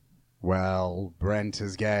Well, Brent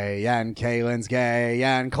is gay, and Kaylin's gay,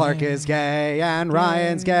 and Clark is gay, and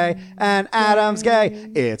Ryan's gay, and Adam's gay.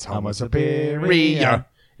 It's Homo Superior.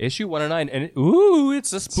 Issue 109, and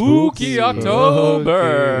it's a spooky October.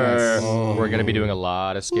 Yes. We're going to be doing a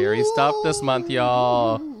lot of scary stuff this month,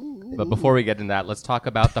 y'all. But before we get into that, let's talk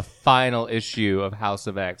about the final issue of House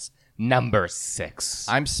of X, number 6.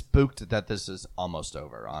 I'm spooked that this is almost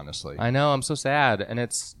over, honestly. I know, I'm so sad, and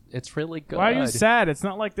it's really good. Why are you sad? It's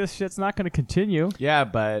not like this shit's not going to continue. Yeah,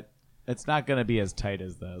 but it's not going to be as tight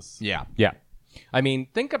as this. Yeah. Yeah. I mean,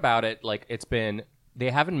 think about it. Like, they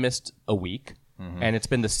haven't missed a week, and it's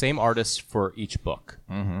been the same artist for each book.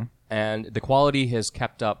 Mm-hmm. And the quality has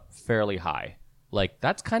kept up fairly high. Like,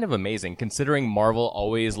 that's kind of amazing, considering Marvel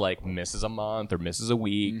always, like, misses a month or misses a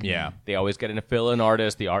week. Mm-hmm. Yeah. They always get in a fill-in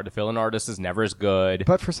artist. The fill-in artist is never as good.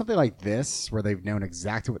 But for something like this, where they've known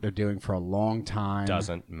exactly what they're doing for a long time.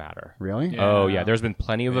 Doesn't matter. Really? Yeah. Oh, yeah. There's been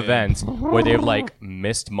plenty of events where they've, like,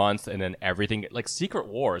 missed months and then everything. Like, Secret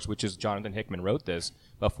Wars, which is Jonathan Hickman wrote this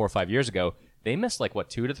about 4 or 5 years ago. They missed, like,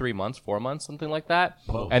 2 to 3 months, 4 months, something like that.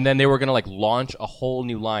 Whoa. And then they were going to, like, launch a whole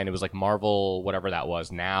new line. It was, like, Marvel, whatever that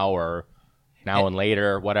was, Now and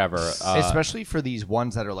later, whatever. Especially for these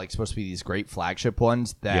ones that are, like, supposed to be these great flagship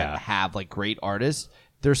ones that have, like, great artists.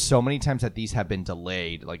 There's so many times that these have been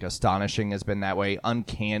delayed. Like, Astonishing has been that way.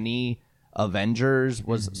 Uncanny Avengers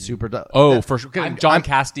was super... For sure. John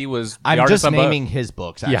Casty was the I'm artist just on both. naming his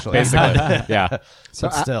books, actually. Yeah, basically. Yeah. So,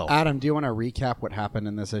 But still. Adam, do you want to recap what happened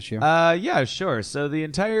in this issue? Yeah, sure. So the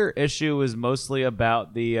entire issue was mostly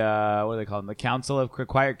about the what do they call them? The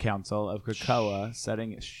Quiet Council of Krakoa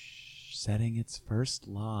setting its first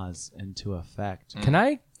laws into effect. Can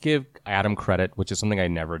I give Adam credit, which is something I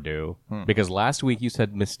never do? Because last week you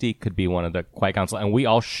said Mystique could be one of the Quiet Council, and we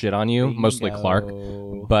all shit on you, mostly Clark.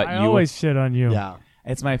 But I always shit on you. Yeah.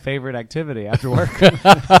 It's my favorite activity after work.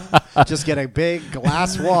 Just get a big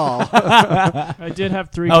glass wall. I did have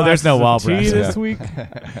 3 Oh, there's no wall, glasses of tea Brett. this week.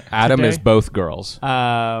 Adam today. is both girls.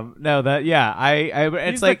 No, that yeah,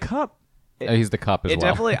 it's He's like the cup. He's the cup as It well.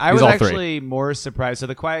 definitely. I He's was all three. actually more surprised. So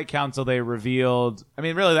the Quiet Council, they revealed. I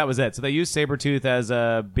mean, really, that was it. So they used Sabretooth as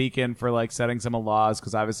a beacon for like setting some laws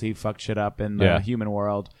because obviously he fucked shit up in the human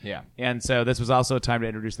world. Yeah. And so this was also a time to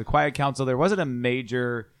introduce the Quiet Council. There wasn't a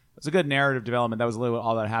major. It was a good narrative development. That was literally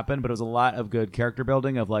all that happened, but it was a lot of good character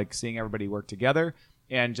building of like seeing everybody work together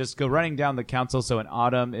and just go running down the council. So in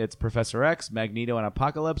autumn, it's Professor X, Magneto, and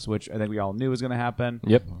Apocalypse, which I think we all knew was going to happen.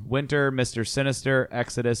 Yep. Winter, Mr. Sinister,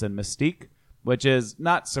 Exodus, and Mystique. Which is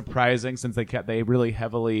not surprising since they really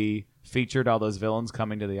heavily featured all those villains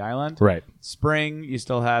coming to the island. Right. Spring, you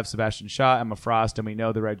still have Sebastian Shaw, Emma Frost, and we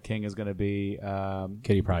know the Red King is going to be Kitty what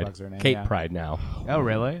the Pryde. fuck's her name? Kate Yeah. Pryde now. Oh,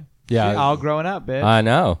 really? Yeah. She all growing up, bitch. I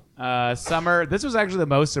know. Summer, this was actually the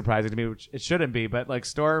most surprising to me, which it shouldn't be, but like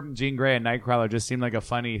Storm, Jean Grey, and Nightcrawler just seemed like a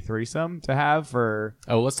funny threesome to have for.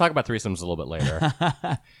 Oh, let's talk about threesomes a little bit later.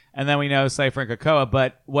 And then we know Cypher and Krakoa,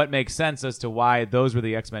 but what makes sense as to why those were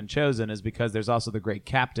the X-Men chosen is because there's also the great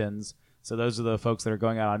captains. So those are the folks that are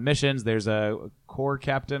going out on missions. There's a core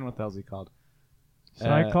captain. What the hell's he called?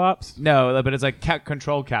 Cyclops. No, but it's like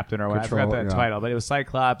control captain or whatever. I forgot Control, that yeah. title, but it was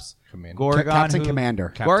Cyclops. Commander. Gorgon. Captain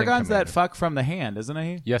Commander. Gorgon's that fuck from the hand, isn't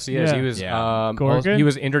he? Yes, he is. Yeah. He was. Yeah. Gorgon? He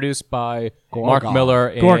was introduced by Gorgon. Mark Miller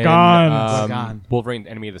in Gorgon. Wolverine: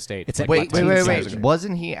 Enemy of the State. It's Like, a- Wait. 18 seasons ago.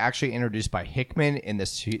 Wasn't he actually introduced by Hickman in the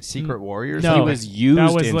Secret Warriors? No. He was used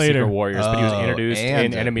That was in later. Secret Warriors, but he was Oh, introduced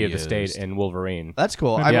and in Enemy of the used. State in Wolverine. That's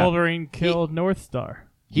cool. When I mean, Wolverine killed North Star.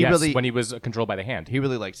 he yes, really when he was controlled by the hand. he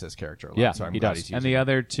really likes this character a lot. Yeah, so I'm he glad does. he's And using the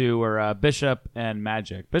other two were Bishop and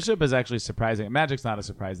Magic. Bishop is actually surprising. Magic's not a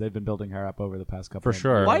surprise. They've been building her up over the past couple For of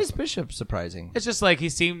sure. years. Why is Bishop surprising? It's just like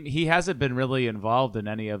he hasn't been really involved in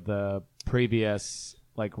any of the previous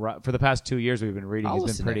for the past 2 years we've been reading. I'll He's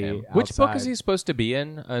listen been to pretty. him. Which book is outside. he supposed to be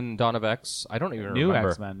in Dawn of X? I don't even New remember.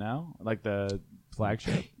 X-Men now, like the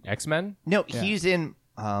flagship. X-Men? No, he's in.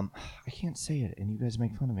 I can't say it, and you guys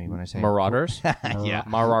make fun of me when I say it. Marauders? Yeah,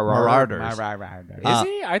 Marauders. Marauders. Is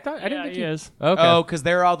he? I thought I didn't Yeah, think he is. Okay. Oh, because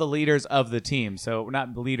they're all the leaders of the team. So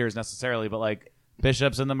not the leaders necessarily, but like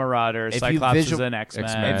Bishop's in the Marauders, If you Cyclops is visual- in X-Men.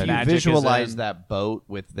 X-Men. If you Magic is visualize in- that boat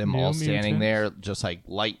with them New all standing Mutants. there, just like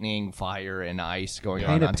lightning, fire, and ice going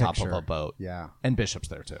Paint a on top of picture. a boat. Yeah. And Bishop's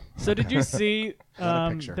there too. So did you see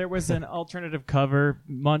picture. there was an alternative cover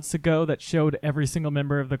months ago that showed every single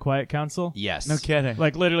member of the Quiet Council? Yes. no kidding.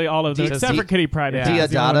 Like literally all of them, Di- except Di- for Kitty Pryde. Yeah.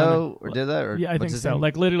 It's the only one Diodato or did that? Or Yeah, I what's think his so. name?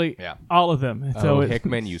 Like literally Yeah. all of them. Oh, So it,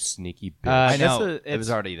 Hickman, you sneaky bitch. I know. It's It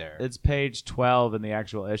was already there. It's page 12 in the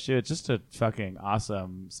actual issue. It's just a fucking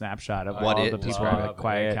awesome snapshot of What all it the is people right in the up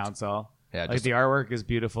Quiet it. Council. Yeah, like just the artwork is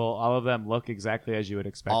beautiful. All of them look exactly as you would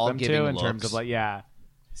expect all them to giving in terms looks. of like, yeah.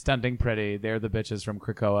 Stunting Pretty. They're the bitches from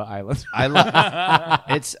Krakoa Island.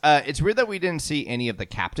 It's weird that we didn't see any of the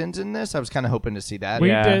captains in this. I was kind of hoping to see that. We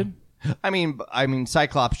Yeah. did. I mean,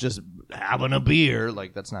 Cyclops just having a beer,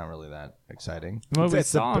 like that's not really that exciting. Well, we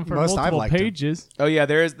It's the saw him for most I've multiple liked him. pages. Oh yeah,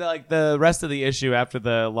 there is the rest of the issue after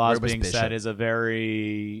the laws Where was being Bishop? said is a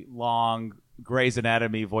very long Grey's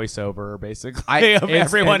Anatomy voiceover, basically, of it's-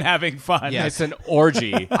 everyone it- having fun. Yeah. It's an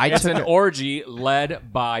orgy. It's took an it- orgy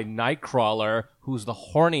led by Nightcrawler, who's the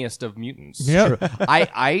horniest of mutants. Yeah.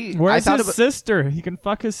 I Where's thought his sister? He can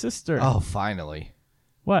fuck his sister. Oh, finally.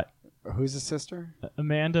 What? Who's his sister?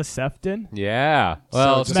 Amanda Sefton? Yeah.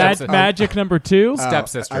 Well, So Mag- just- magic number 2?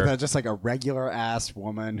 Stepsister. I thought just like a regular ass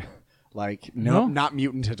woman, like no, No? not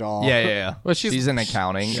mutant at all. Yeah. Well, she's in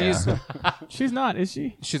accounting. She's She's not, is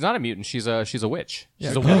she? she's not a mutant. She's a witch.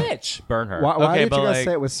 She's a witch. Burn her. Why Okay, did you but, guys like-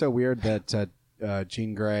 say it was so weird that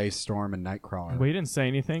Jean Grey, Storm, and Nightcrawler? We didn't say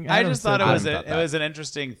anything. I Adam just thought said it was Adam thought it that. was an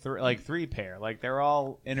interesting three pair. Like they're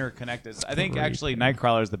all interconnected. I think actually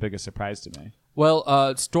Nightcrawler is the biggest surprise to me.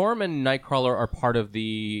 Well, Storm and Nightcrawler are part of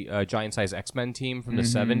the Giant Size X-Men team from the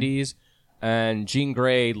 70s. And Jean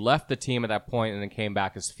Grey left the team at that point and then came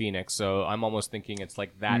back as Phoenix. So I'm almost thinking it's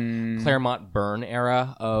like that Claremont Byrne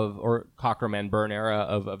era or Cockerman Byrne era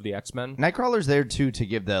of the X-Men. Nightcrawler's there too to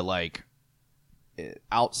give the like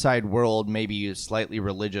outside world, maybe a slightly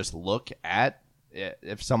religious look at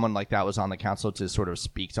if someone like that was on the council to sort of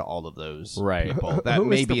speak to all of those Right. people that Who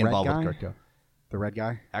may is the be red involved guy? with Krakoa. The red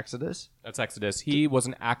guy. Exodus. That's Exodus. He was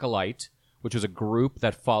an acolyte, which was a group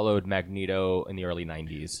that followed Magneto in the early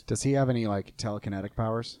 90s. Does he have any like telekinetic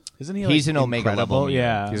powers? Isn't he? He's an Omega incredible? level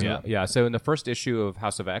Yeah. mutant. Yeah. So in the first issue of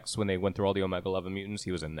House of X, when they went through all the Omega 11 mutants,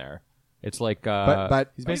 he was in there. It's like,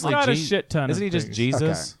 But He's He's basically got a Je- shit ton of Isn't he just things.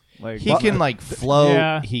 Jesus? Like He can like float.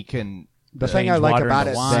 Yeah. He can. the thing change I like water about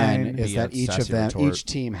into it wine, then is be that a each of sassy them, retort. each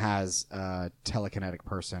team has a telekinetic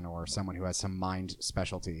person or someone who has some mind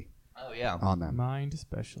specialty Oh yeah. on them. Mind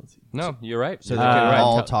specialty. no, you're right. So they You're can right.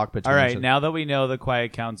 all talk between. all right, each other. now that we know the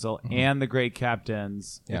Quiet Council and the Great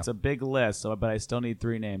Captains, Yeah. it's a big list. So, but I still need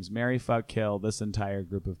 3 names: Marry, fuck, kill this entire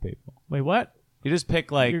group of people. Wait, what? You just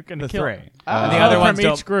pick like You're gonna the kill- 3. Oh. And the other From ones each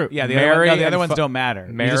don't. group. Yeah, the Marry other and ones fu- don't matter. You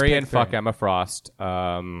just Marry pick and fuck 3. Emma Frost.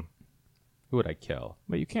 Who would I kill?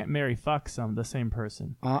 But you can't marry fuck the same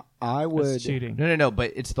person. I That's would. cheating. No,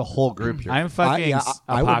 but it's the whole group. You're I'm fucking yeah,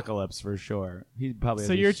 I would- Apocalypse for sure. He probably. So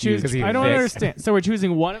has a you're huge- choosing. I don't Vic. understand. So we're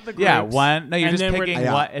choosing one of the groups. Yeah, one. No, you're and just then we're- picking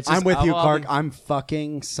Yeah, what. It's just I'm with of you, all Clark. the- I'm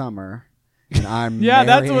fucking Summer, and I'm Yeah,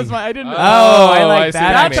 that marrying- was my. I didn't. Oh, I like I see that. what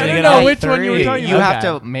you actually. mean. I didn't And know I which one you were three. talking You about.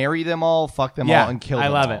 have to marry them all, fuck them Yeah, all, and kill I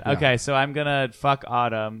them love all. it. Okay, so I'm gonna fuck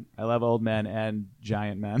Autumn. I love old men and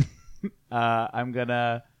giant men. I'm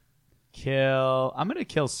gonna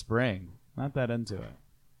kill Spring. Not that into it.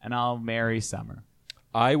 And I'll marry Summer.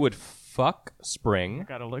 I would fuck Spring.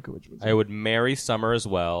 Gotta look at which one's. I would marry Summer as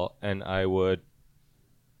well, and I would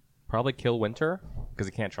probably kill Winter because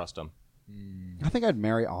I can't trust him. I think I'd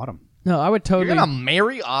marry Autumn No, I would You're totally. gonna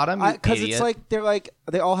marry Autumn, because idiot. it's like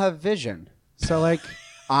they all have vision. So like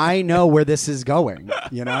I know where this is going.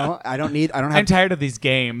 You know, I don't I'm have. tired of these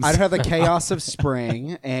games. I don't have the chaos of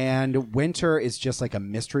spring, and winter is just like a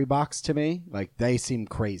mystery box to me. Like they seem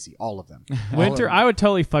crazy, all of them. Winter, I would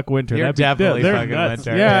totally fuck Winter. You're That'd be, definitely they're fucking nuts.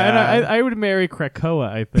 Winter. Yeah, Yeah. and I would marry Krakoa.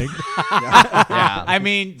 I think yeah. I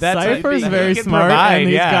mean, that's Cypher's he very can smart, provide, and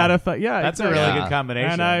he's yeah. gotta fuck. Yeah, That's a exactly. really Yeah. good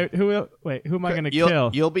combination. And who am I gonna you'll,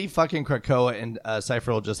 kill? You'll be fucking Krakoa, and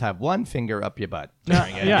Cypher will just have one finger up your butt.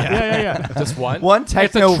 Yeah. Just one. One It's a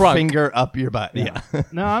techno trunk. finger up your butt. Yeah.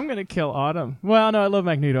 No, I'm gonna kill Autumn. Well, no, I love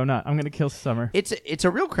Magneto. Not. I'm gonna kill Summer. It's a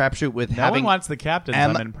real crapshoot with no having. one wants the captains.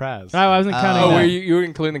 Em- I'm impressed. Oh, I wasn't counting Oh, that. were you were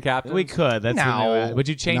including the captain? we could. That's the No. new, would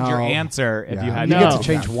you change No. your answer if Yeah. you had You to? get No. to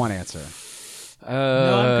change one answer. No,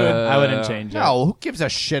 I'm good. I wouldn't change it. No, who gives a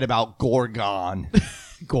shit about Gorgon?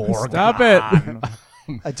 Gorgon. Stop it.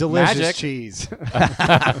 A delicious Magic. cheese.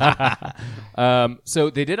 So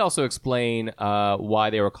they did also explain why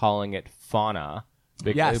they were calling it fauna.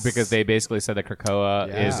 Yes. Because they basically said that Krakoa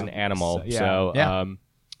Yeah. is an animal. So, yeah. So, Yeah.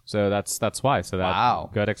 so that's why. So that Wow.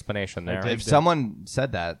 good explanation there. If someone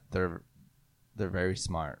said that, they're very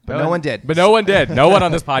smart. But But- no one did. But no one did. No one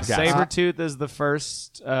on this podcast. Sabretooth is the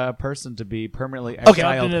first person to be permanently Okay.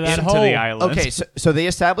 exiled Into that into hole. the island. Okay, so they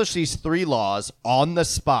established these 3 laws on the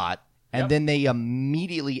spot, and then they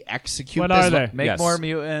immediately execute. What this are they? Make Yes. more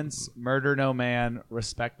mutants, murder no man,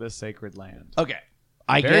 respect the sacred land. Okay,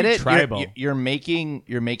 I Very get it. tribal. You're making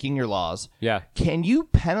your laws. Yeah. Can you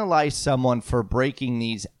penalize someone for breaking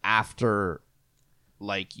these after,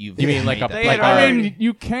 like you've? You mean like made a- them? They like had I already- mean,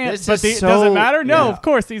 you can't. This But is does it so- matter? No, yeah. of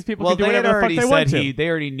course these people Well, can do they had whatever the fuck already they said want to. they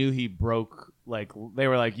already knew he broke like they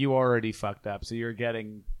were like, you already fucked up, so you're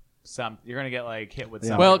getting you're gonna get like hit with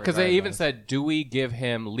something. Well, because they even regardless. said, do we give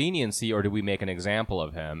him leniency or do we make an example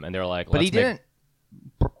of him? And they're like, But let's he didn't.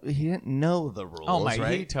 He didn't know the rules. Oh my! He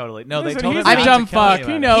right? totally no. They Listen, told he's him a not dumb to kill fuck. He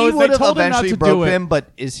anyone. knows. He would They have told him not eventually to broke do it. him,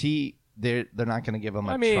 but is he? They're not going to give him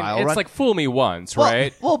a I mean, trial it's run. like fool me once, well,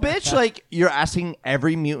 right? Well, bitch, like you're asking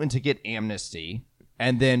every mutant to get amnesty,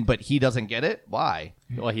 and then but he doesn't get it. Why?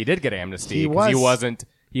 Well, he did get amnesty He because was-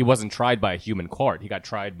 he wasn't tried by a human court. He got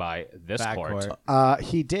tried by this Back court. court.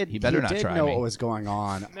 He did. He better not did try know me. what was going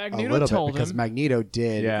on Magneto a little told bit because him. Magneto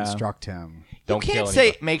did Yeah. instruct him. Don't you can't kill say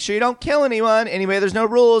anybody. make sure you don't kill anyone. Anyway, there's no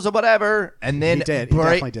rules or whatever, and then He did. He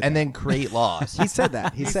definitely did and that. then create laws. He said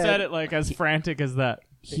that. He said it like as frantic as that.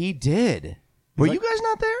 He did. Were you guys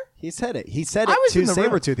not there? He said it. He said I it was in to the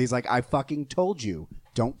room. Sabretooth. He's like, I fucking told you,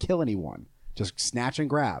 don't kill anyone. Just snatch and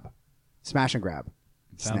grab. Smash and grab.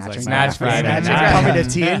 Sounds like Snatch Friday Friday. night. Snatch coming to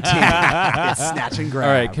TNT. It's snatch and grab.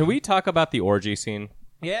 All right, can we talk about the orgy scene?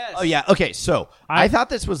 Yes. Oh yeah. Okay. So I thought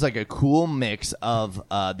this was like a cool mix of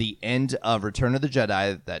the end of Return of the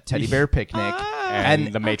Jedi, that teddy bear picnic,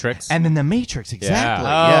 And The Matrix. and then the Matrix. Exactly. Oh,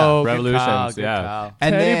 Yeah. good Revolutions, call, good yeah. call.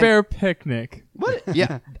 And Teddy then, bear picnic. What?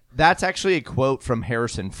 Yeah. That's actually a quote from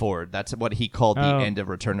Harrison Ford. That's what he called the Oh. end of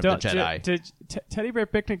Return of the Jedi. Teddy bear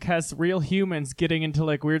picnic has real humans getting into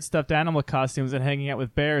like weird stuffed animal costumes and hanging out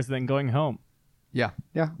with bears, then going home. Yeah.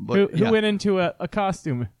 Yeah. But, Who yeah. went into a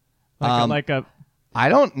costume like a I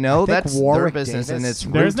don't know. think That's Warwick their business, and Davis.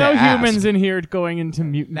 it's There's rude no to ask. humans in here going into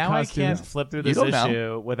mutant Now I costumes. can't flip through You this don't know.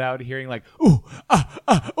 issue without hearing like ooh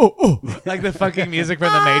oh like the fucking music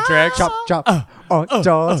from the Matrix. Chop, chop.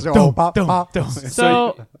 Bop, bop.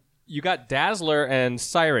 So You got Dazzler and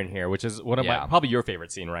Siren here, which is one of Yeah. my probably your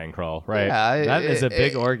favorite scene, Ryan Kroll, right? Yeah, That is a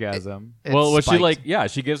big it- orgasm. it's Well, was she spiked. like, yeah,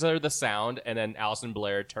 she gives her the sound, and then Alison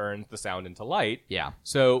Blair turns the sound into light. Yeah.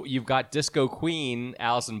 So you've got Disco Queen,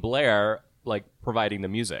 Alison Blair, like providing the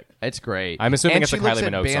music. It's great. I'm assuming and it's a she looks Kylie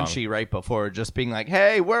at Minogue song. Banshee right before, just being like,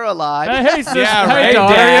 "Hey, we're alive." hey, sis, Yeah, hey, right,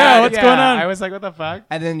 daughter, Dad. yeah, what's going on? I was like, what the fuck?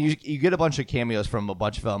 And then you get a bunch of cameos from a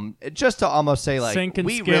bunch of them, just to almost say like, Sink and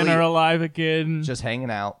we Skin really are alive again. just hanging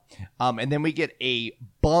out. And then we get a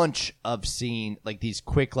bunch of like these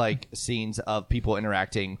quick like scenes of people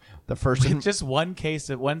interacting. The first Just one case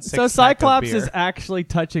of one. So Cyclops is actually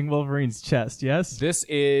touching Wolverine's chest. Yes. This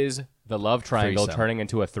is the love triangle Threesome. turning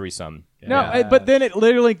into a threesome. No, but then it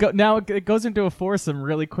literally it goes into a foursome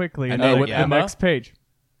really quickly. I And know, then with the Emma? next page.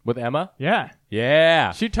 With Emma? Yeah.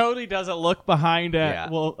 Yeah. She totally doesn't look behind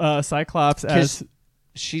Yeah. Cyclops as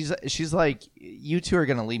she's like, you two are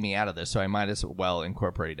gonna leave me out of this, so I might as well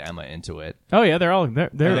incorporate Emma into it. oh yeah, they're And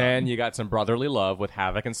they're then you got some brotherly love with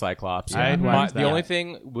Havoc and Cyclops. I'd My- watch the that. only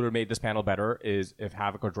thing would have made this panel better is if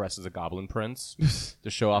Havoc were dressed as a goblin prince to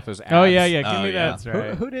show off his abs. oh yeah give Oh, me yeah. that. That's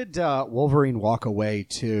right. Who did Wolverine walk away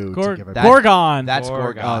to give it That- Gorgon. That's Gorgon.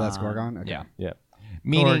 Gorgon. Oh, that's Gorgon? Okay. Yeah. Yeah.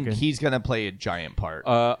 Meaning Gorgon. he's gonna play a giant part.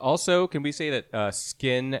 Also, can we say that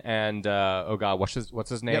Skin and oh god, what's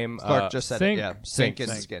his name? Yep, Clark just said Sink. it. Yeah, sink and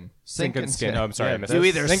Sink. skin. Sink and Skin. Oh, I'm sorry, I missed You it.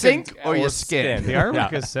 either Sink sink and- or you or skin. skin. The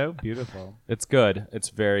artwork Yeah. is so beautiful. It's good. It's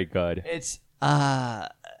very good. It's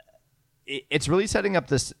it's really setting up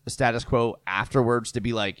this status quo afterwards to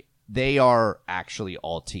be like they are actually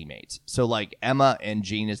all teammates. So like Emma and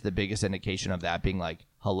Jean is the biggest indication of that being like,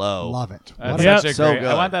 hello. Love it. That's What a- Yeah. such a So great. good.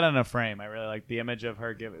 I want that on a frame. I really like the image of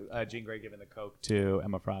her Jean Grey giving the Coke to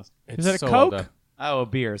Emma Frost. Is that a so Coke? well done. Oh, a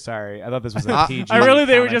beer. Sorry, I thought this was a PG. I really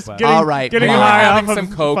they were comic just book. getting, All right, getting fine. high Having off some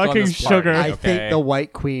of Coke on fucking this party. sugar. I Okay. think the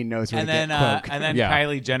White Queen knows where And to then, get Coke. and then Yeah.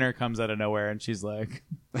 Kylie Jenner comes out of nowhere, and she's like,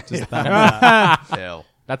 just thumbs up. Ew.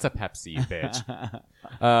 That's a Pepsi,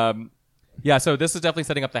 bitch. Yeah, so this is definitely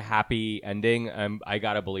setting up the happy ending. I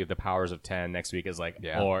gotta believe the Powers of 10 next week is like,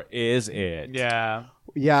 Yeah. or is it? Yeah.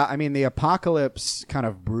 Yeah, I mean, the Apocalypse kind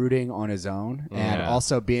of brooding on his own and Yeah.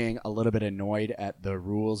 also being a little bit annoyed at the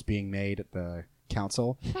rules being made at the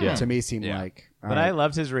council, Yeah. to me seemed Yeah. like... all But right. I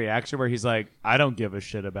loved his reaction where he's like, I don't give a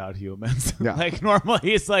shit about humans. Yeah. Like, normally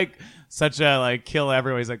he's like, such a, like, kill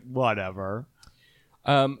everyone. He's like, whatever.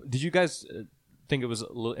 Did you guys think it was a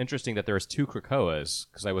little interesting that there's two Krakoas?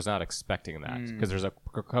 Because I was not expecting that. Because there's a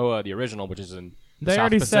Krakoa, the original, which is in the They South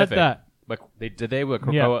already said Pacific. that. But did they with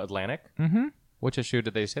Krakoa Atlantic? Mm-hmm. Which issue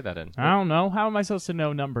did they say that in? I don't know. How am I supposed to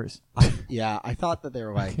know numbers? Yeah, I thought that they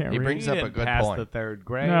were like... Can't He read. brings up a didn't good pass point. the third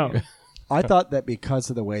grade. No. I thought that because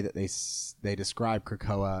of the way that they describe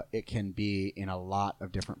Krakoa, it can be in a lot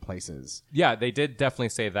of different places. Yeah, they did definitely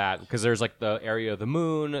say that because there's like the area of the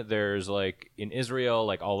moon, there's like in Israel,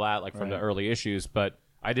 like all that, like from the early issues. But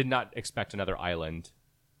I did not expect another island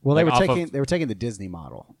Well, they Like, were off taking of- they were taking the Disney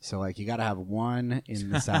model. So like you got to have one in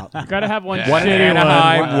the South. Gotta have one One in shitty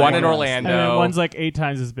Anaheim, one in One- Orlando, and then one's like 8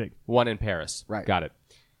 times as big. one in Paris. Right. Got it.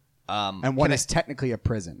 And one is technically a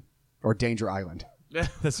prison or Danger Island.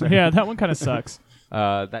 That's right. Yeah, that one kind of sucks.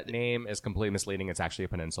 That name is completely misleading. It's actually a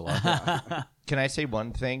peninsula. Can I say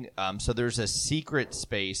one thing? So there's a secret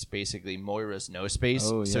space, basically Moira's no space.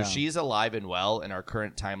 Oh, So yeah. she's alive and well in our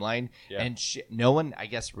current timeline, Yeah. and no one, I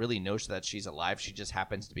guess, really knows that she's alive. She just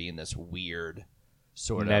happens to be in this weird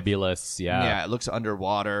sort of Nebulous. Yeah. Yeah, it looks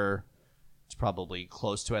underwater. It's probably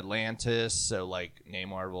close to Atlantis, so like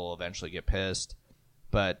Namor will eventually get pissed.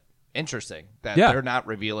 But interesting that Yeah. they're not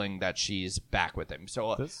revealing that she's back with him.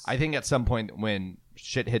 So This- I think at some point when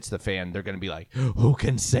shit hits the fan, they're going to be like, "Who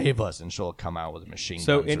can save us?" And she'll come out with a machine.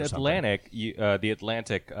 So guns in or something. Atlantic, the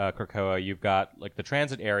Atlantic Krakoa, you've got like the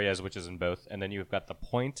transit areas, which is in both, and then you've got the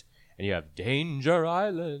point, and you have Danger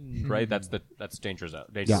Island, right? That's Danger Zone,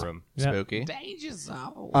 Danger Yeah. Room. Yeah. spooky.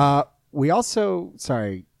 We also,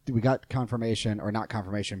 we got confirmation, or not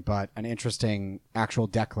confirmation, but an interesting actual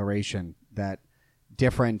declaration that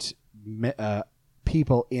different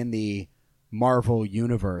people in the Marvel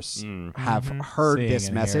universe have heard Seeing this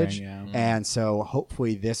and message, hearing, and so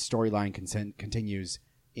hopefully this storyline continues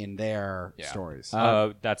in their Yeah. stories.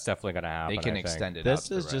 That's definitely going to happen. They can I think. extend it. out This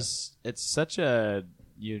to the is rest. just, it's such a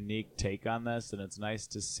unique take on this, and it's nice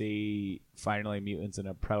to see finally mutants in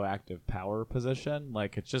a proactive power position.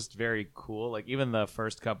 Like, it's just very cool. Like, even the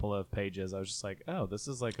first couple of pages, I was just like, oh, this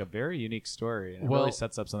is like a very unique story, and it Well, really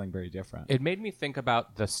sets up something very different. It made me think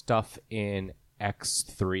about the stuff in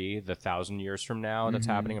X3, the 1,000 years from now, that's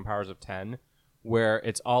happening in Powers of 10, where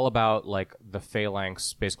it's all about like the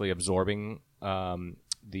phalanx basically absorbing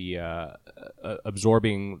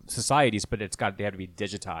absorbing societies, but they have to be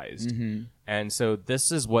digitized. And so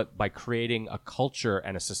this is what, by creating a culture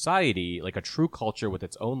and a society, like a true culture with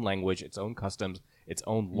its own language, its own customs, its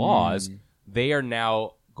own laws, they are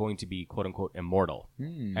now going to be quote unquote immortal.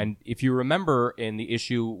 And if you remember in the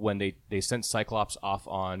issue when they sent Cyclops off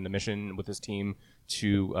on the mission with his team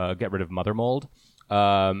to get rid of Mother Mold,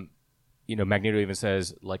 Magneto even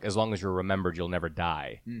says, like, as long as you're remembered, you'll never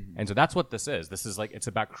die. And so that's what this is. This is like, it's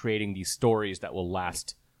about creating these stories that will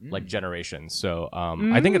last like generations. So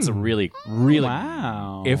I think it's a really, really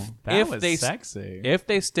Wow. If That was they sexy. if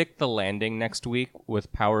they stick the landing next week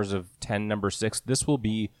with Powers of 10 number 6, this will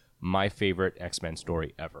be my favorite X-Men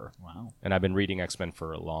story ever. Wow. And I've been reading X-Men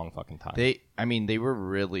for a long fucking time. They were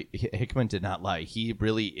really, Hickman did not lie. He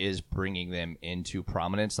really is bringing them into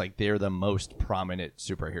prominence. Like, they're the most prominent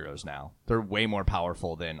superheroes now. They're way more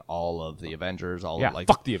powerful than all of the Avengers.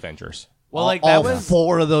 Fuck the Avengers. Well, all, like, that all was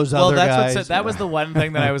 4 of those well, other that's guys. that was the one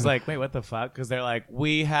thing that I was like, wait, what the fuck? Because they're like,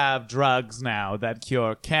 we have drugs now that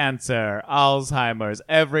cure cancer, Alzheimer's,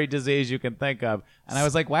 every disease you can think of. And I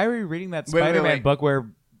was like, why are we reading that Wait, Spider-Man wait. book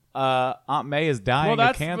where Aunt May is dying Well,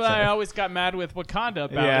 that's of cancer? what I always got mad with Wakanda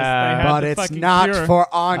about. Yeah. is they had but the it's fucking not cure. for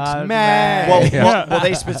Aunt Aunt May. May. well,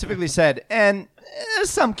 they specifically said, and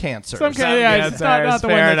some cancers. Some ca- yeah, it's not the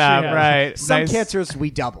one fair that she enough, has. right? Some nice, cancers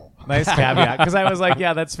we double. nice caveat. Because I was like,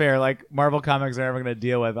 yeah, that's fair. Like, Marvel Comics are never going to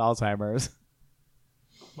deal with Alzheimer's.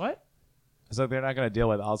 What? So they're not going to deal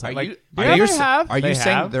with Alzheimer's. Are Like, you, Yeah, are you, they have. Are you They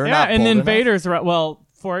saying have. they're Yeah, not and bold the enough? Invaders. Well,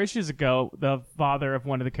 4 issues ago, the father of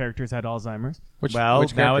one of the characters had Alzheimer's. Which now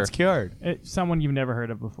character? it's cured. Someone you've never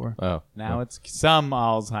heard of before. Oh. Now it's some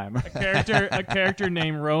Alzheimer's. A character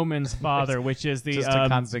named Roman's father, which is the Just a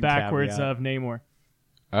constant backwards caveat. of Namor.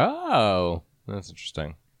 Oh. That's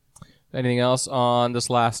interesting. Anything else on this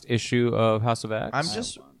last issue of House of X? I'm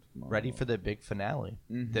just ready for the big finale.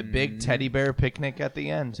 The big teddy bear picnic at the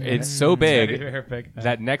end. It's so big Perfect.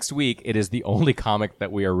 that next week it is the only comic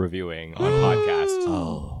that we are reviewing on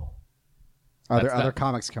podcast. Are there That's other that.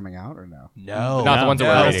 comics coming out or no? No. Not the ones that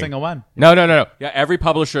we're Every reading. single one. No. Yeah, every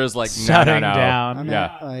publisher is like, Shutting no. down. I mean,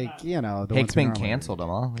 Yeah. like, the ones we Hickman normally canceled read. them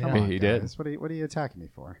all. Come Yeah. on, He did. guys. What are you attacking me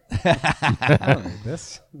for? I don't need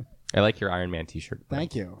this. I like your Iron Man t-shirt.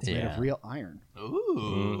 Thank you. It's made Yeah. of real iron.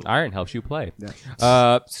 Ooh. Iron helps you play.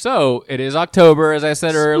 Yeah. So it is October, as I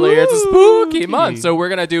said earlier. It's a spooky month, so we're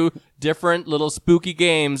gonna do different little spooky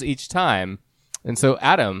games each time. And so,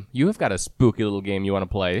 Adam, you have got a spooky little game you want to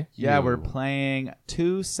play. Yeah, we're playing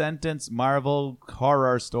 2-sentence Marvel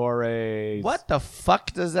horror stories. What the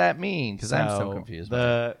fuck does that mean? Because I'm so confused.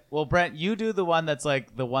 Well, Brent, you do the one that's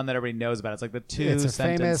like the one that everybody knows about. It's like the It's a two-sentence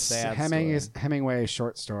famous sad Hemingway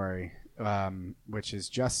short story, which is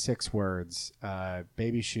just 6 words.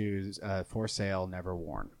 Baby shoes for sale, never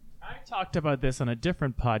worn. I talked about this on a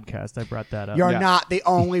different podcast. I brought that up. You're Yeah. not the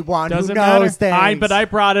only one Doesn't who knows matter. things. But I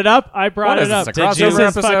brought it up. I brought What is it up. this, a crossover This is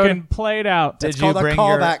episode? fucking played out. It's Did you called a bring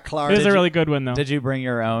your- callback, Clark. It is Did a you- really good one, though. Did you bring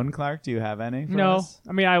your own, Clark? Do you have any? For No, us?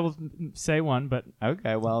 I mean I will say one, but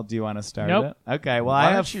Okay, well, do you want to start Nope. it? Okay, well, Why I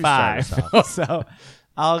don't have you start 5. us So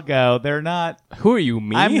I'll go. They're not. Who are you,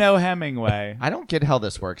 me? I'm no Hemingway. I don't get how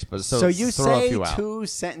this works, but So you throw a say few out. 2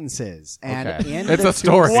 sentences, and Okay. in It's the a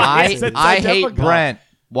story. two Why? I, It's so I hate difficult. Brent.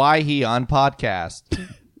 Why he on podcast?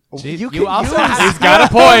 You You also He's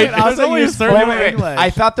got a point. also use certain fluent way. English. I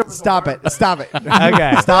thought there was Stop it. Stop it.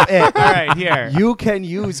 Okay. Stop it. All right, here. You can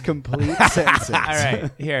use complete sentences. All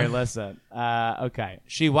right, here, listen. Okay.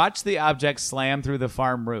 She watched the object slam through the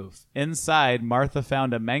farm roof. Inside, Martha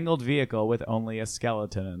found a mangled vehicle with only a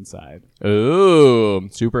skeleton inside. Ooh,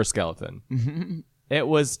 super skeleton. It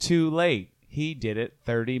was too late. He did it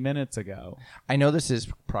 30 minutes ago. I know this is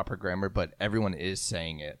proper grammar, but everyone is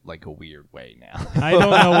saying it like a weird way now. I don't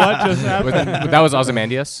know what just happened. That was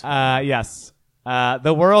Ozymandias. Yes.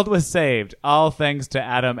 The world was saved, all thanks to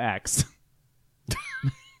Adam X.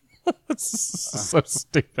 So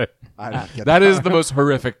stupid. I don't get That is the most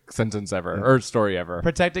horrific sentence ever, or story ever.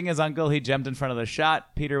 Protecting his uncle, he jumped in front of the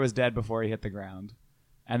shot. Peter was dead before he hit the ground.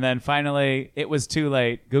 And then finally, it was too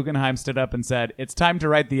late. Guggenheim stood up and said, "It's time to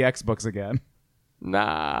write the X books again."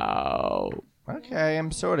 No. Okay,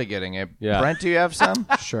 I'm sort of getting it. Yeah. Brent, do you have some?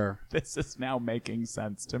 Sure. This is now making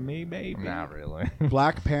sense to me, maybe. Not really.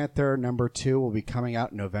 Black Panther #2 will be coming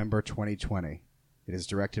out November 2020. It is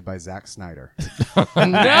directed by Zack Snyder.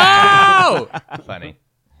 No! Funny.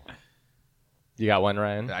 You got one,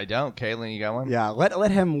 Ryan? I don't. Caitlin, you got one? Yeah,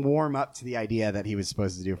 let him warm up to the idea that he was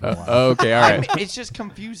supposed to do for a while. Okay, all right. It's just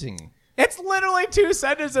confusing. It's literally 2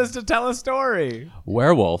 sentences to tell a story.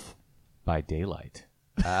 Werewolf by Daylight.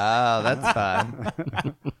 Oh, that's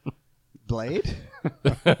fun. Blade?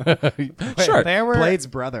 Sure. There were. Blade's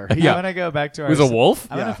brother. I'm Yeah. gonna go back to our. Who's a wolf?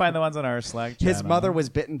 I'm Yeah. gonna find the ones on our Slack. His channel. mother was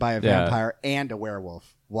bitten by a Yeah. vampire and a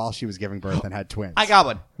werewolf while she was giving birth and had twins. I got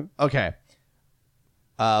one. Okay.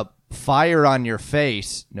 Fire on your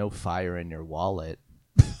face, no fire in your wallet.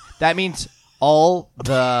 That means all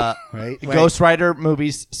the Wait. Ghost Rider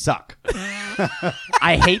movies suck.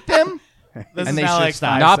 I hate them. This and is they now should like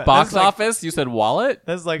stop. five Not se- box this is like- office? You said wallet?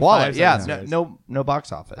 This is like Wallet, 5 yeah. sentences. No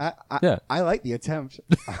box office. Yeah. I like the attempt.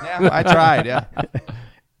 Yeah, I tried, yeah.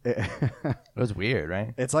 It was weird,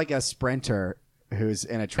 right? It's like a sprinter who's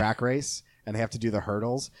in a track race and they have to do the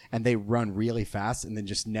hurdles and they run really fast and then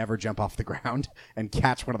just never jump off the ground and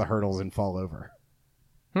catch one of the hurdles and fall over.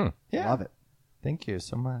 Yeah. Love it. Thank you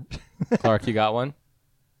so much. Clark, you got one?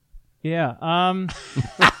 Yeah.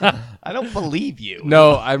 I don't believe you.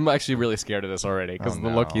 No, I'm actually really scared of this already because Oh, the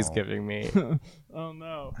look he's no. giving me. Oh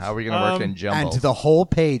no. How are we going to work in jumble? And the whole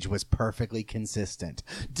page was perfectly consistent.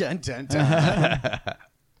 Dun dun dun.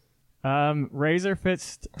 Razor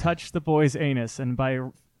Fist touched the boy's anus, and by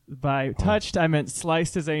touched I meant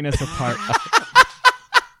sliced his anus apart.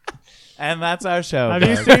 And that's our show. Have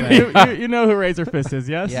you folks. seen? You know who Razor Fist is?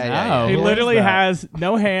 Yes. Yeah, No. He Who literally is that? has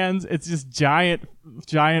no hands. It's just giant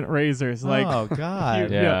razors. Like oh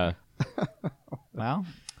God. Yeah. Well,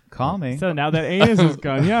 call me. so. Now that anus is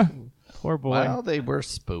gone. Yeah. Poor boy. Well, they were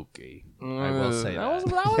spooky. I will say That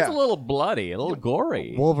that. was Yeah. a little bloody, a little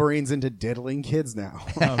gory. Wolverine's into diddling kids now.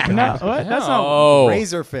 no, what? That's not. Oh.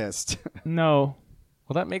 Razor Fist. No.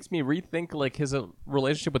 Well, that makes me rethink like his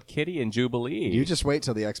relationship with Kitty and Jubilee. You just wait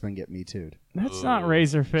till the X-Men get Me Too'd. That's not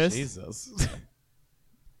Razor Fist. Jesus.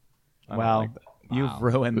 I don't Well, like that. you've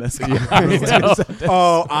ruined this.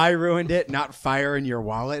 Oh, I ruined it. Not fire in your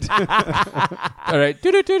wallet. All right.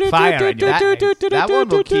 Fire in your That one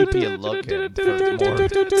will keep you looking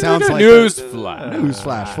for more. Sounds like News flash. News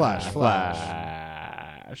flash, flash.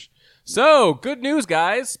 Flash. So, good news,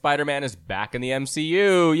 guys. Spider-Man is back in the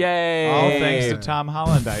MCU. Yay! All thanks to Tom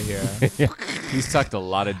Holland, I hear. He sucked a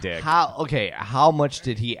lot of dick. How much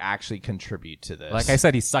did he actually contribute to this? Like I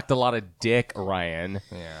said, he sucked a lot of dick, Ryan.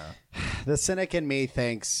 yeah. The cynic in me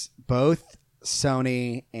thinks both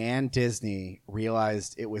Sony and Disney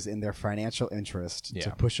realized it was in their financial interest to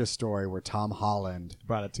Yeah. push a story where Tom Holland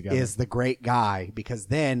Brought it together. is the great guy, because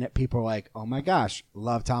then people are like, oh my gosh,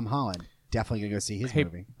 love Tom Holland. Definitely gonna go see his Hey,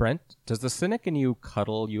 movie. Brent, does the cynic in you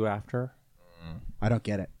cuddle you after? I don't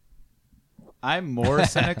get it. I'm more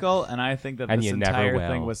cynical, and I think that And this you never entire will.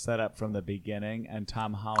 thing was set up from the beginning, and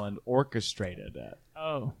Tom Holland orchestrated it.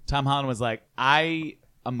 Oh. Tom Holland was like, I'm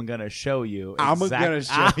gonna show you. I'm gonna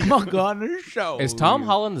show you." I'm gonna show Is Tom you.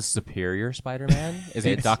 Holland the superior Spider-Man? Is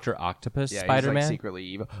he It's- Dr. Octopus Yeah, Spider-Man? he's like secretly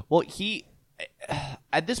evil. Well,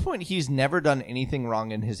 at this point, he's never done anything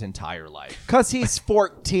wrong in his entire life. Because he's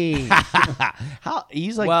 14.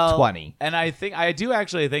 He's like 20. And I do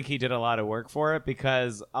actually think he did a lot of work for it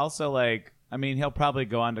because also like, I mean, he'll probably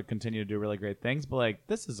go on to continue to do really great things, but like,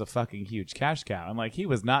 this is a fucking huge cash cow. And like,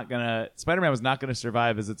 Spider-Man was not gonna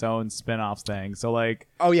survive as its own spin-off thing. So like,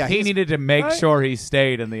 Oh, yeah, he he's- needed to make sure he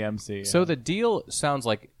stayed in the MCU. So the deal sounds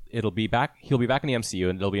like he'll be back in the MCU,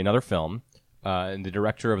 and there'll be another film. And the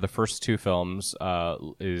director of the first two films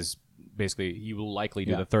is basically he will likely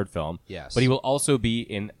do the third film. Yes. But he will also be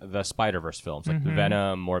in the Spider-Verse films, like the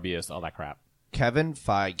Venom, Morbius, all that crap. Kevin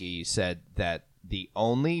Feige said that the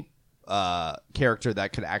only character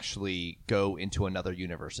that could actually go into another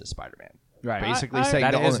universe is Spider-Man. Right. Basically saying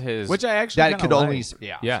That the is only- his. which I actually that kinda could like. only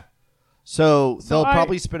yeah. So they'll I-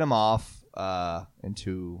 probably spin him off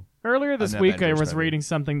into Earlier this An week, I Avengers was movie. reading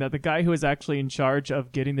something that the guy who was actually in charge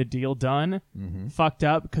of getting the deal done Mm-hmm. fucked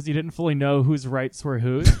up because he didn't fully know whose rights were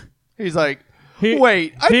whose. he's like, He-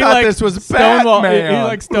 wait, I he, thought like, this was stonewall- Batman. He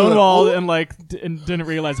like stonewalled and like and didn't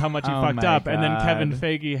realize how much he Oh fucked my up, and then God. Kevin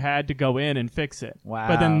Feige had to go in and fix it. Wow.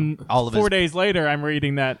 But then All of 4 his- days later, I'm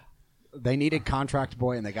reading that They needed Contract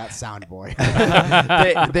Boy and they got Sound Boy.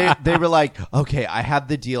 they were like, okay, I have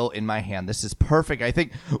the deal in my hand. This is perfect. I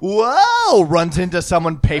think, whoa, runs into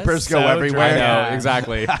someone. Papers That's go so everywhere. I know, Yeah.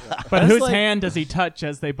 exactly. But That's whose like- hand does he touch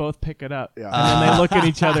as they both pick it up? Yeah. And then they look in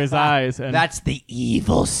each other's eyes. And That's the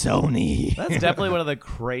evil Sony. That's definitely one of the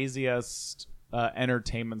craziest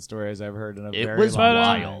entertainment stories I've heard in a It very was long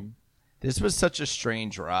wild. time. This was such a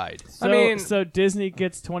strange ride. so, I mean- so Disney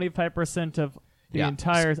gets 25% of the Yeah.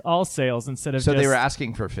 entire all sales instead of So just. they were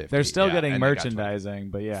asking for 50. They're still yeah, getting and they got 20. merchandising,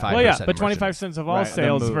 but yeah. Fine. Well, yeah, 5% but 25% of all Right, the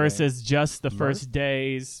sales movie. versus just the first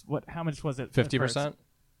days. What? How much was it? 50%?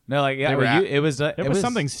 No, like yeah, They were well, at- it was It was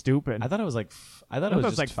something stupid. I thought it was like I thought I it thought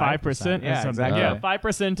was like just 5% or Yeah, something. exactly. Yeah,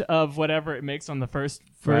 5% of whatever it makes on the first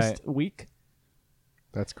Right. week.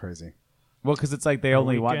 That's crazy. Well, because it's like they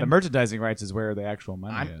only want the weekend. merchandising rights is where the actual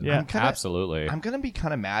money is. Yeah. I'm kinda, Absolutely. I'm gonna be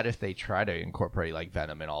kind of mad if they try to incorporate like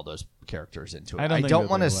Venom and all those characters into it. I don't think that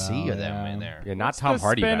want to they see will, them yeah. in there. Yeah, not What's Tom the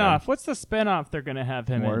Hardy. Venom. spin-off? What's the spin-off they're going to have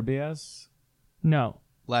him in? Morbius. No.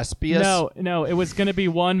 Lesbius. No, it was going to be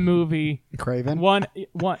one movie. Craven? A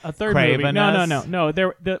third movie. Craven-esque? No.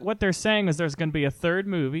 What they're saying is there's going to be a third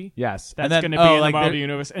movie. Yes, That's and then, going to be in like the Marvel there-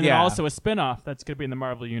 universe, and yeah. then also a spin-off that's going to be in the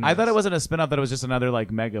Marvel universe. I thought it wasn't a spin-off; that it was just another like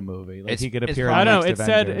mega movie. Like It's- he could it's appear. probably- in I the know next it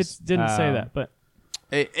said Avengers. it didn't say that, but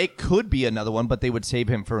It could be another one, but they would save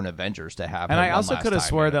him for an Avengers to have. And him I one also last could have time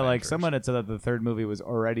swore in that like Avengers. someone had said that the third movie was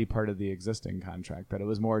already part of the existing contract. That it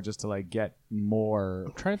was more just to like get more.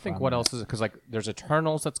 I'm trying to think from what it. else is it, because like there's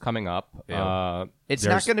Eternals that's coming up. Yeah. It's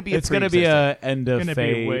there's- not going to be. It's going to be a end of Gonna be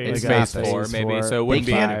phase. way- It's like, phase 4 maybe, so it They wouldn't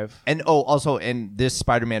be. can't, and also, and this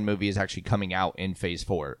Spider-Man movie is actually coming out in Phase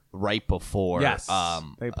 4, right before Yes.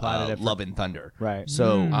 They plotted it for- Love and Thunder. Right.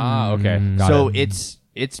 So, Ah, okay. Got so it.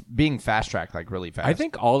 it's being fast tracked like really fast. I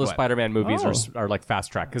think all the What? Spider-Man movies are like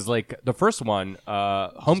fast track because like the first one,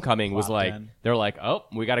 Homecoming was Flopped like in. they're like, oh,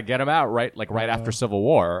 we got to get him out right after Civil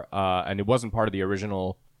War, and it wasn't part of the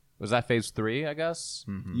original. Was that Phase 3? I guess.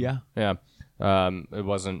 Yeah. Yeah. It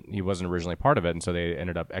wasn't. He wasn't originally part of it, and so they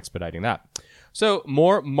ended up expediting that. So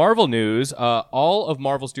more Marvel news. All of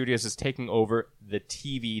Marvel Studios is taking over the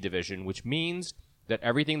TV division, which means that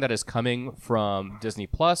everything that is coming from Disney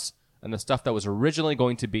Plus and the stuff that was originally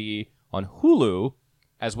going to be on Hulu,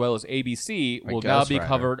 as well as ABC, will now Ghost be Rider.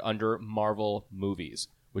 covered under Marvel movies,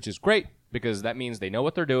 which is great because that means they know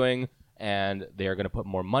what they're doing. And they are going to put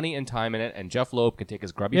more money and time in it, and Jeff Loeb can take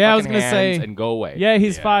his grubby Yeah, I was fucking gonna hands say- and go away. yeah,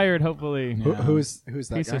 he's fired. Hopefully, Who's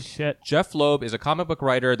that piece guy? of shit. Jeff Loeb is a comic book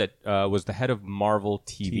writer that was the head of Marvel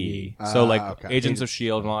TV. So like okay. Agents of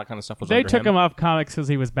S.H.I.E.L.D. and all that kind of stuff was They under took him. him off comics because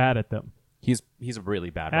he was bad at them. He's a really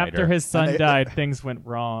bad After writer. his son And they- died, things went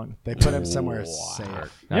wrong. They put him somewhere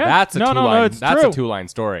safe. Now Yeah. that's a No, no, two-line. it's that's true. a two-line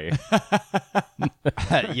story.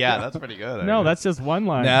 yeah, that's pretty good. No, that's just one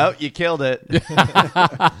line. no, you killed it.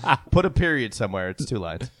 Put a period somewhere. It's 2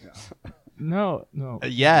 lines. No.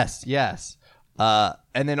 Yes.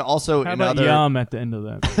 And then also How about another yum at the end of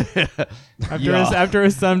that? After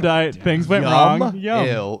his son died, things went Yum? wrong. Yum.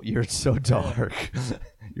 Ew, you're so dark.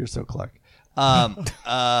 You're so Clark.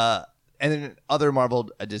 And then other Marvel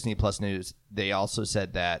Disney Plus news, they also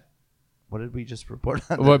said that. What did we just report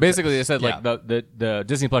on? Well, basically, they said like Yeah. the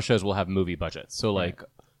Disney Plus shows will have movie budgets. So like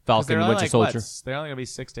Because they're Falcon, only Winter like, Soldier, they're only gonna be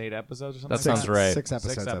 6 to 8 episodes or something. That sounds right. 6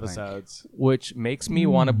 episodes, 6 I think. episodes. which makes me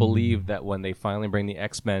want to believe that when they finally bring the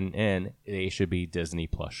X-Men in, they should be Disney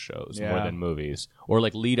Plus shows more Yeah. than movies, or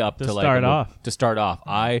like lead up to, To like start off. To start off,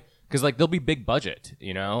 because like they'll be big budget,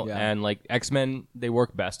 you know, Yeah. and like X-Men, they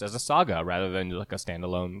work best as a saga rather than like a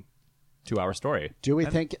standalone 2-hour story. Do we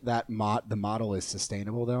think that the model is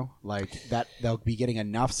sustainable though? Like that they'll be getting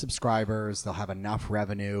enough subscribers, they'll have enough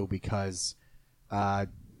revenue because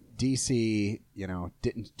DC,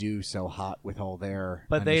 didn't do so hot with all their.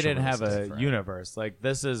 But they initial didn't have releases. a universe. Like,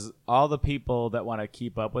 this is all the people that want to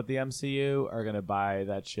keep up with the MCU are going to buy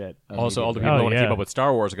that shit. Also, all the immediately. people that want to yeah. keep up with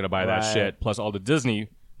Star Wars are going to buy that Right. shit. Plus, all the Disney,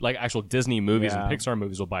 like actual Disney movies Yeah. and Pixar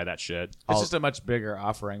movies will buy that shit. It's just a much bigger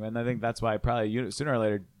offering. And I think that's why probably sooner or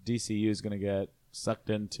later DCU is going to get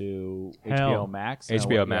sucked into Hell. HBO Max.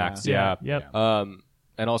 HBO Max, yeah. Yep.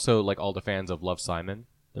 And also, like all the fans of Love Simon,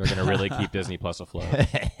 they're going to really keep Disney Plus afloat.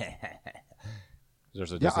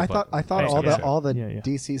 There's a Yeah, Disney I thought Yeah. all the Yeah, yeah.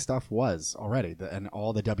 DC stuff was already, and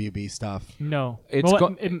all the WB stuff. No, It's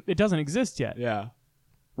it doesn't exist yet. Yeah.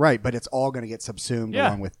 Right, but it's all going to get subsumed Yeah.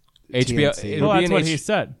 along with HBO TNC. it'll Well, be that's an what H- he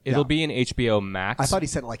said. It'll be in HBO Max. I thought he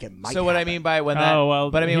said like it might. So what I happen. mean by when that, Oh,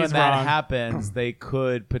 well, but I mean when he's that wrong. happens, they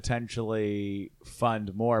could potentially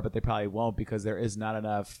fund more, but they probably won't because there is not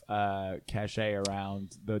enough cachet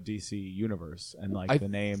around the DC universe and like the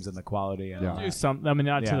names and the quality and all Do that. some. I mean,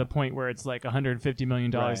 not to Yeah. the point where it's like $150 million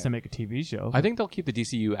Right. to make a TV show. I think they'll keep the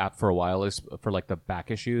DCU app for a while is for like the back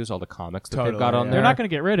issues, all the comics that Totally, they've got on yeah. there. They're not going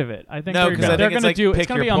to get rid of it. I think No, they're because gonna, I they're think it's going like to do. pick It's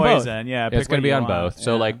going to your be on poison. both. Yeah, It's pick going to what be you on want. both.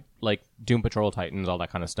 So Yeah. like Doom Patrol Titans, all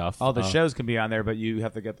that kind of stuff. all the shows can be on there, but you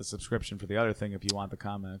have to get the subscription for the other thing if you want the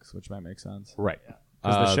comics, which might make sense. Right.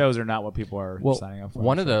 Because the shows are not what people are signing up for.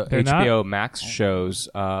 One of the They're not? HBO Max shows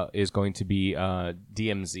is going to be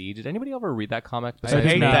DMZ. Did anybody ever read that comic? I besides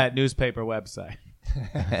hate me? that newspaper website.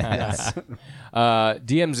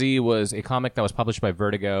 DMZ was a comic that was published by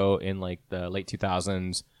Vertigo in like the late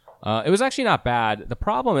 2000s. It was actually not bad. The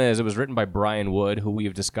problem is it was written by Brian Wood, who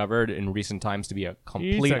we've discovered in recent times to be a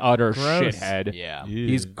complete, a utter gross- shithead. Yeah.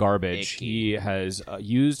 He's garbage. He has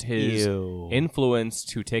used his influence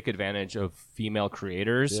to take advantage of female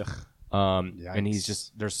creators. And he's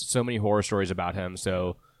just, there's so many horror stories about him.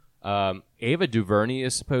 So Ava DuVernay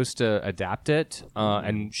is supposed to adapt it,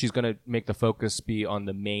 and she's going to make the focus be on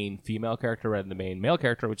the main female character rather than the main male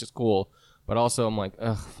character, which is cool. But also, I'm like,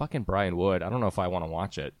 ugh, fucking Brian Wood. I don't know if I want to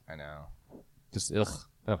watch it. I know. Just ugh.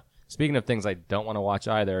 Speaking of things I don't want to watch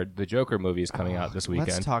either, the Joker movie is coming out this weekend.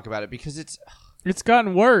 Let's talk about it because it's It's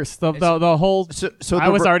gotten worse. The whole. so I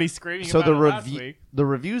the was re- already screaming so about the it last review week. the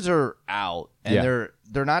reviews are out and Yeah.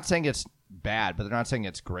 they're not saying it's bad, but they're not saying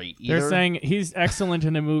it's great either. They're saying he's excellent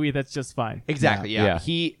in a movie that's just fine. exactly.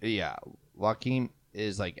 Yeah. Joaquin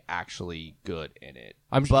is like actually good in it.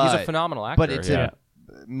 He's a phenomenal actor. But it's yeah. a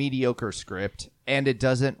mediocre script, and it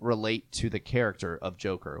doesn't relate to the character of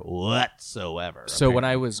Joker whatsoever. So when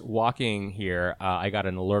I was walking here, I got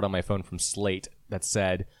an alert on my phone from Slate that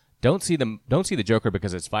said, "Don't see the Joker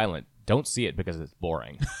because it's violent. Don't see it because it's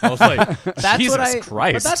boring." I was like, That's Jesus what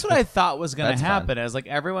Christ! But that's what I thought was going That's to fun. happen. Is like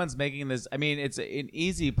everyone's making this. I mean, it's an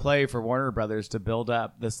easy play for Warner Brothers to build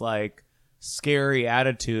up this like scary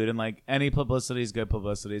attitude, and like any publicity is good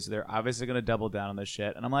publicity. So they're obviously going to double down on this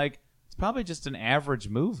shit. And I'm like, it's probably just an average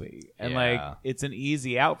movie, and Yeah. like it's an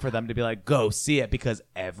easy out for them to be like, go see it because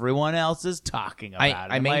everyone else is talking about it.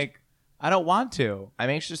 I I'm mean- like, I don't want to. I'm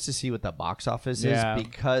anxious to see what the box office Yeah. is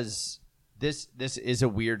because this is a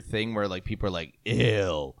weird thing where like people are like,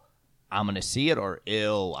 "Ew, I'm gonna see it," or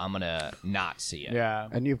 "Ew, I'm gonna not see it." Yeah.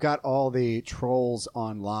 And you've got all the trolls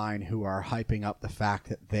online who are hyping up the fact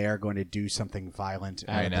that they're going to do something violent.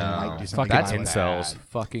 I and they know. might do something fucking That's violent. incels.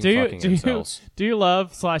 Fucking Do you incels. do you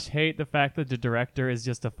love / hate the fact that the director is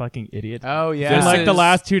just a fucking idiot? Oh yeah. And This like the is-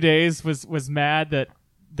 last 2 days was mad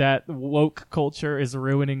that woke culture is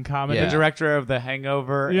ruining comedy. Yeah. the director of The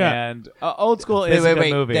Hangover Yeah. and Old School is a good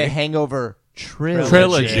movie. The Hangover trilogy.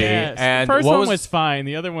 Trilogy. Yes. And the first what one was- was fine.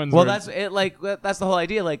 The other ones Well, were, that's it. Like that's the whole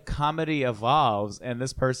idea. Like comedy evolves, and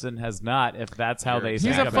this person has not. If that's how they he's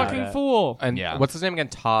think a about fucking it. fool. And Yeah. what's his name again?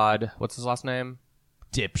 Todd. What's his last name?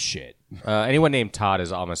 Dipshit. Anyone named Todd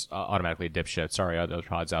is almost automatically a dipshit. Sorry, other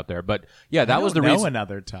Todds out there, but yeah, that was the I don't know reason.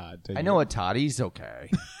 another Todd. do I you? know a Toddy's okay.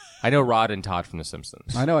 I know Rod and Todd from The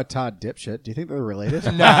Simpsons. I know a Todd dipshit. Do you think they're related?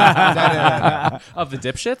 Of the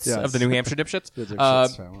dipshits, Yes. of the New Hampshire dipshits. The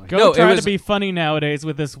dipshits family. Go No, it try was- to be funny nowadays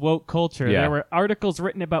with this woke culture. Yeah. There were articles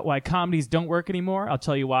written about why comedies don't work anymore. I'll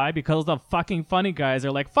tell you why. Because the fucking funny guys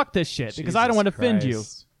are like, fuck this shit. Because I don't want to offend you.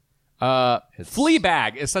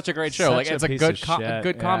 Fleabag is such a great show. Such like a it's a piece good of shit,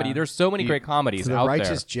 good comedy. yeah. There's so many great comedies The out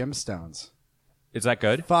Righteous there. Gemstones. Is that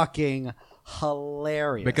good? Fucking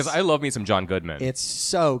hilarious. Because I love me some John Goodman. It's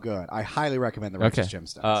so good. I highly recommend The Righteous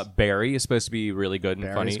Gemstones. Barry is supposed to be really good and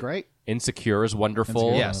Barry's funny. great. Insecure is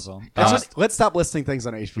wonderful. Yes. Let's stop listing things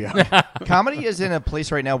on HBO. Comedy is in a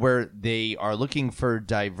place right now where they are looking for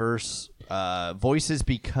diverse voices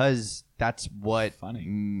because that's what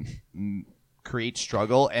Funny. creates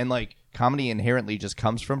struggle, and like comedy inherently just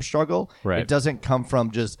comes from struggle. Right. It doesn't come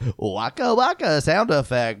from just waka waka sound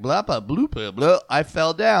effect, blah blah bloop blah. I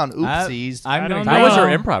fell down. Oopsies. I'm I gonna don't go- How was your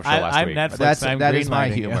know. improv show last I'm week? Netflix. that is my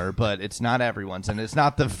greenlighting it. humor, but it's not everyone's, and it's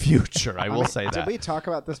not the future. I will say Did that. we talk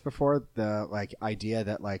about this before? The idea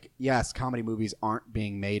that yes, comedy movies aren't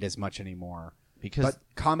being made as much anymore. Because But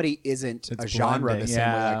comedy isn't It's a genre blending, the same way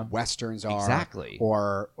yeah. like westerns are, Exactly.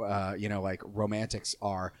 or like romantics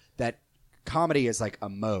are. That comedy is like a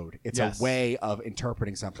mode. It's Yes. a way of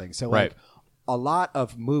interpreting something. So Right. like a lot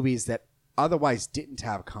of movies that otherwise didn't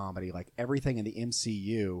have comedy, like everything in the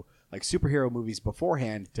MCU, like superhero movies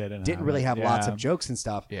beforehand, Didn't really have have it. lots Yeah. of jokes and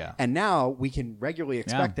stuff. Yeah. And now we can regularly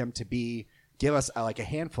expect them to give us like a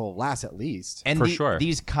handful of laughs at least. And For sure.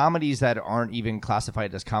 these comedies that aren't even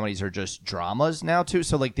classified as comedies are just dramas now too.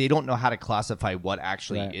 So like they don't know how to classify what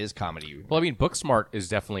actually Right. is comedy. Well, I mean,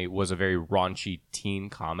 Booksmart was a very raunchy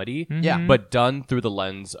teen comedy, Yeah. but done through the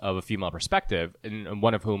lens of a female perspective, and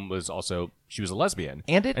one of whom was she was a lesbian,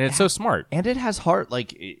 And it's so smart. And it has heart.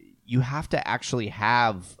 Like you have to actually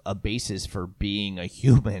have a basis for being a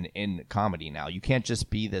human in comedy now. You can't just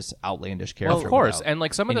be this outlandish character. Well, of course, without and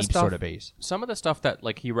like some of the any stuff, sort of base. some of the stuff that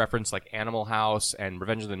like he referenced, like Animal House and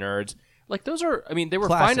Revenge of the Nerds, like those are, I mean, they were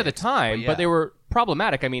fine at the Classics, time, but but yeah. they were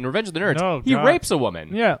problematic. I mean, Revenge of the Nerds, Oh, he God. rapes a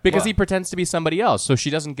woman, Yeah. because Well- he pretends to be somebody else, so she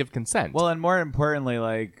doesn't give consent. Well, and more importantly,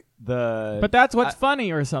 like But that's what's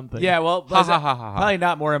funny or something. yeah. Well, Ha, ha, ha, ha, ha. probably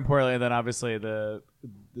not more importantly than obviously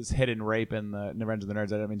this hidden rape in the Revenge of the Nerds.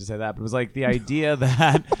 I didn't mean to say that, but it was like the idea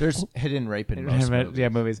that There's hidden rape in most movies. yeah,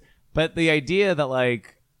 movies. But the idea that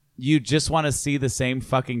like you just want to see the same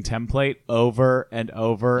fucking template over and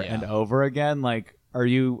over and over again, like, are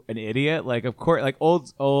you an idiot? Like, of course, like old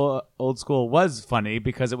school was funny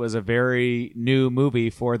because it was a very new movie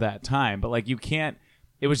for that time. But like, you can't.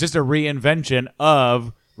 It was just a reinvention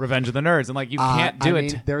of Revenge of the Nerds, and like you can't do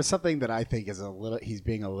it. There's something that I think is he's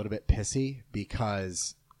being a little bit pissy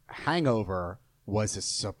because Hangover was a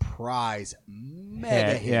surprise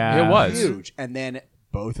mega hit. Yeah. It was. huge. And then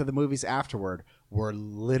both of the movies afterward were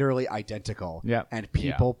literally identical. Yep. And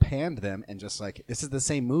people panned them and just like, this is the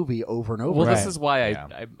same movie over and over. well, again. this is why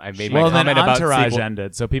I made my Well, then comment about Entourage sequel-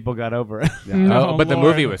 ended, so people got over it. Oh, but the Lord.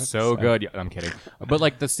 movie was so good. Yeah, I'm kidding. But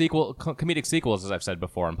like the comedic sequels, as I've said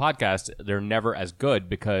before on podcasts, they're never as good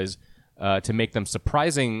because to make them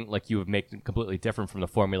surprising, like you would make them completely different from the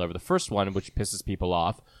formula of the first one, which pisses people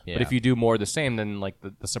off. Yeah. But if you do more of the same, then like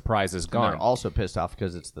the surprise is And gone. they're also pissed off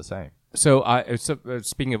because it's the same. So,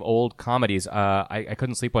 speaking of old comedies, I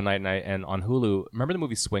couldn't sleep one night, and on Hulu, remember the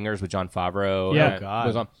movie Swingers with Jon Favreau? Yeah. And Oh, God. it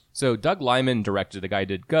was on. So Doug Liman directed. The guy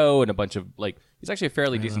did Go and a bunch of he's actually a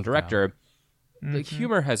fairly decent director. The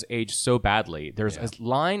humor has aged so badly. There's a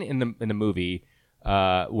line in the movie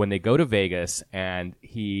when they go to Vegas and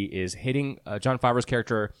he is hitting Jon Favreau's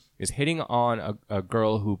character is hitting on a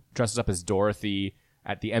girl who dresses up as Dorothy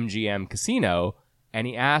at the MGM casino, and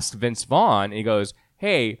he asks Vince Vaughn, and he goes,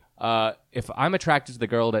 "Hey, if I'm attracted to the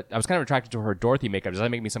girl that I was kind of attracted to her Dorothy makeup, does that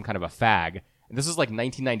make me some kind of a fag?" And this is like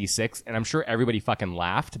 1996, and I'm sure everybody fucking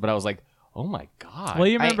laughed, but I was like, "Oh my god!" Well,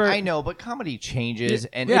 you remember I know, but comedy changes,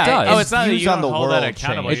 and Yeah, it does. Oh, it's not that views you on don't the hold world that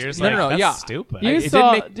accountable. change. You're just No, like, no, no, that's yeah. stupid. You It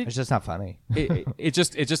saw. didn't make- It's just not funny.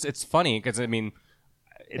 it's funny because I mean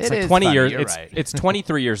it's It like is 20 funny, years you're it's right. it's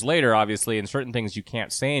 23 years later obviously, and certain things you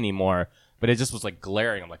can't say anymore, but it just was like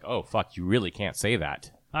glaring. I'm like, oh fuck, you really can't say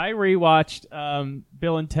that. I rewatched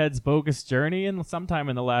Bill and Ted's Bogus Journey sometime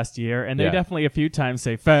in the last year, and they Yeah. definitely a few times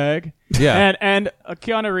say "fag." Yeah. and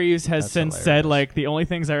Keanu Reeves has since said like the only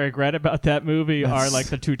things I regret about that movie are like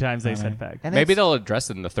the 2 times they said "fag." And Maybe it's- they'll address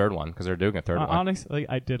it in the third one because they're doing a third one. Honestly,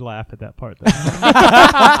 I did laugh at that part though.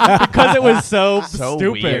 because it was so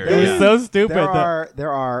stupid. weird, It was yeah. so stupid.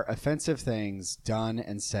 there are offensive things done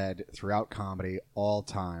and said throughout comedy all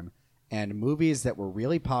time, and movies that were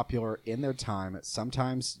really popular in their time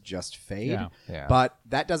sometimes just fade. Yeah. Yeah. But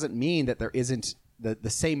that doesn't mean that there isn't the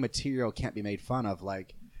same material can't be made fun of.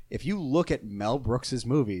 Like if you look at Mel Brooks's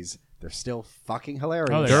movies, they're still fucking hilarious.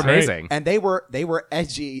 Oh, They're great. amazing. And they were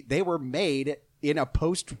edgy. They were made in a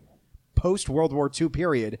post World War II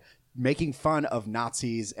period, making fun of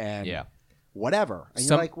Nazis and Yeah. whatever. And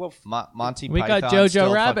Some- you're like, well, Monty we Python got Jojo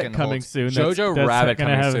still Rabbit fucking coming holds- soon. Jojo That's Rabbit gonna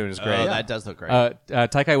coming have- soon is Oh, great. that does look great. Taika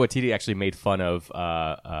Waititi actually made fun of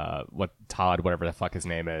what Todd, whatever the fuck his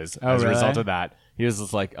name is, as a really? result of that. He was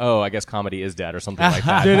just like, "Oh, I guess comedy is dead" or something like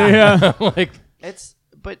that. Did he? Yeah. like,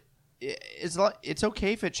 It's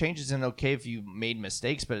okay if it changes and okay if you made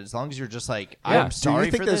mistakes, but as long as you're just like, Yeah. I'm sorry do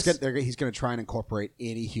you think for this. he's going to try and incorporate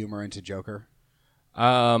any humor into Joker?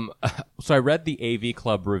 So I read the AV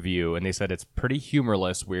Club review, and they said it's pretty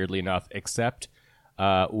humorless, weirdly enough, except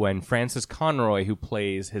when Frances Conroy, who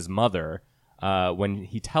plays his mother, when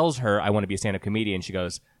he tells her, "I want to be a stand-up comedian," she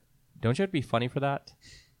goes, "Don't you have to be funny for that?"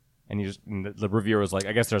 And the reviewer was like,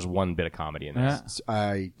 "I guess there's one bit of comedy in this."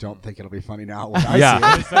 I don't think it'll be funny now.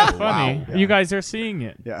 Yeah. It's so funny. You guys are seeing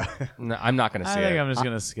it. Yeah. No, I'm not going to I see think it. I'm just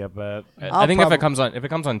gonna skip it. I think if it comes on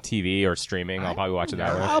TV or streaming, I'll probably watch it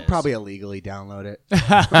that way. I'll probably illegally download it.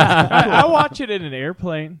 I'll watch it in an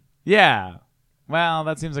airplane. Yeah. Well,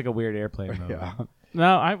 that seems like a weird airplane movie. Yeah.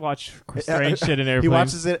 No, I watch strange shit in airplanes. He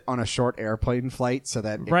watches it on a short airplane flight so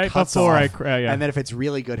that it Right cuts before off, yeah. and then if it's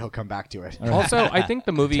really good, he'll come back to it. Also, I think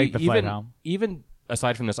the movie, Take the flight home. even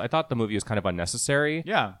aside from this, I thought the movie was kind of unnecessary.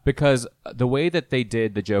 Yeah. Because the way that they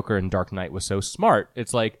did the Joker in Dark Knight was so smart.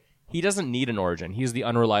 It's like, he doesn't need an origin. He's the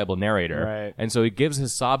unreliable narrator. Right. And so he gives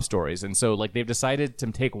his sob stories. And so, like, they've decided to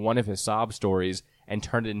take one of his sob stories and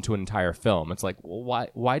turn it into an entire film. It's like, well,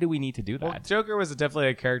 why do we need to do that? Well, Joker was definitely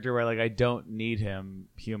a character where, like, I don't need him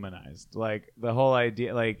humanized. Like, the whole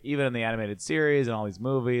idea, like, even in the animated series and all these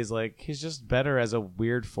movies, like, he's just better as a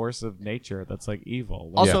weird force of nature that's, like,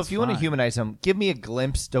 evil. Like, Also, Yeah. if you want to humanize him, give me a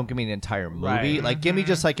glimpse. Don't give me an entire movie. Right. Like, give me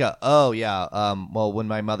just like well, when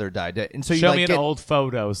my mother died. And so you show like me an get, old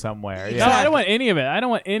photo somewhere. No, Yeah. I don't want any of it. I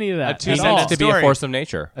don't want any of that. A at He two-sentence all. needs to be a story. force of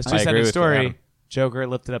nature. A I agree two-sentence with story. you. Joker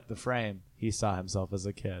lifted up the frame. He saw himself as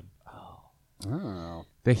a kid. Oh.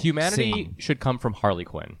 The humanity should come from Harley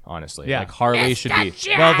Quinn, honestly. Yeah. Like, Harley should be...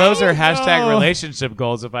 Well, those are hashtag Oh. relationship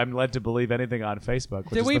goals if I'm led to believe anything on Facebook. Which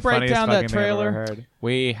Did is we the break funniest down that fucking thing I've ever trailer? heard.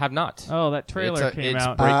 We have not. Oh, that trailer came it's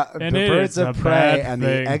out. The it Birds is of a Prey bad and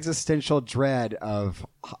thing. the existential dread of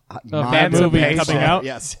that movie coming out?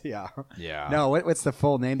 Yes, yeah. Yeah. No, what's the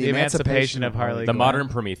full name? The Emancipation of Harley The Quinn. modern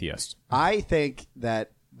Prometheus. I think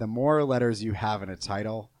that the more letters you have in a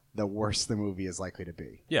title, the worse the movie is likely to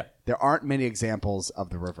be. Yeah. There aren't many examples of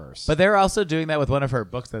the reverse. But they're also doing that with one of her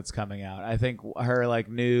books that's coming out. I think her like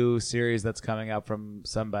new series that's coming out from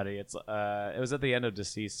somebody. It was at the end of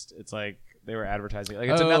Deceased. It's like they were advertising. Like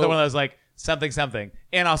it's another one of those like something,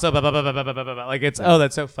 and also blah, blah, blah, blah, blah, blah, blah. Like it's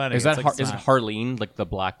that's so funny. Is that It's like, is it Harleen, like the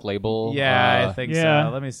black label? Yeah, I think Yeah.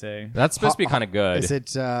 so. Let me see. That's supposed to be kind of good. is it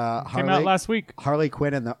Came out Harley, last week. Harley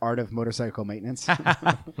Quinn and the Art of Motorcycle Maintenance?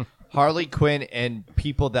 Harley Quinn and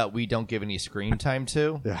people that we don't give any screen time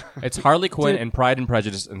to. Yeah. It's Harley Quinn and Pride and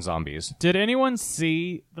Prejudice and Zombies. Did anyone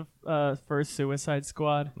see the first Suicide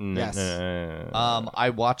Squad? Yes. I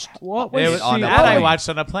watched What it was on she a That I plane. watched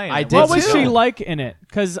on a plane. I It did What wasn't was too. she like in it?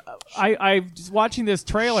 Because I was watching this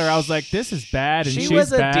trailer. I was like, this is bad, and She she's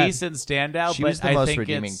was a bad. decent standout, She but was the I most think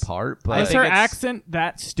redeeming it's- part. I But Is think her it's- accent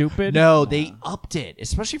that stupid? no, they upped it,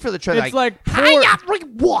 especially for the trailer. It's like poor.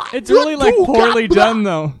 what? It's really like poorly done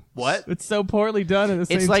though. What? It's so poorly done at the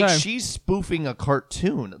same It's like time. she's spoofing a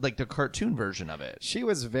cartoon, like the cartoon version of it. She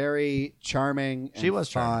was very charming. And She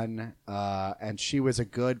was fun, and she was a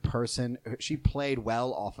good person. She played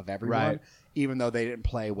well off of everyone, Right. even though they didn't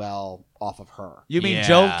play well off of her. You mean Yeah.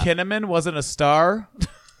 Joel Kinnaman wasn't a star?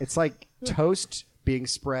 It's like toast being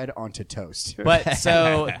spread onto toast. But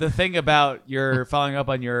so the thing about your following up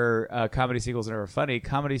on your comedy sequels that are funny,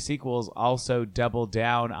 comedy sequels also double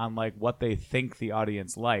down on like what they think the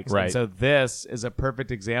audience likes. Right. And so this is a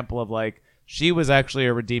perfect example of like she was actually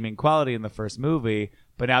a redeeming quality in the first movie,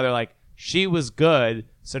 but now they're like she was good,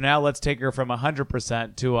 so now let's take her from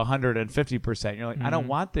 100% to 150%. You're like, I don't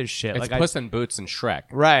want this shit. It's like Puss in Boots and Shrek.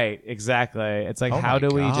 Right, exactly. It's like, Oh how my do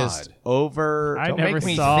we God. just over? I Don't never make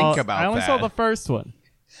me saw. think about I only that. saw the first one.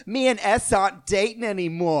 Me and S aren't dating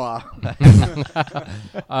anymore.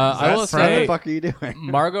 I will What say, the fuck are you doing?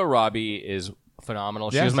 Margot Robbie is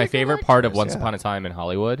phenomenal. She Yeah, was she's my a good favorite part of actress, Once yeah. Upon a Time in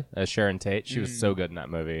Hollywood as Sharon Tate. She was so good in that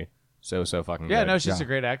movie. So fucking Yeah, good. no, she's a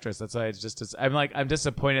great actress. That's why it's just. I'm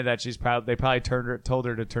disappointed that she's proud. They probably told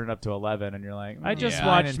her to turn it up to 11, and you're like, I just yeah.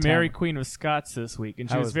 watched 9 and Mary 10. Queen of Scots this week, and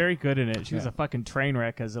she How was was very good in it. She was a fucking train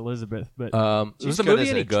wreck as Elizabeth, but Was She's the good movie as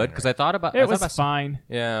any a good? trainer. Because I thought about it was fine.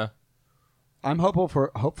 Yeah. I'm hopeful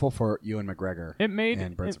for Ewan McGregor. It made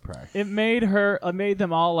and Birds of Prey. It made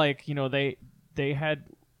them all like they had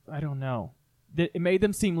I don't know. It made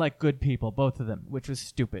them seem like good people, both of them, which was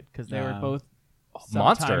stupid because they were Yeah. both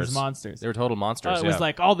sometimes Monsters. monsters. They were total monsters. It yeah. was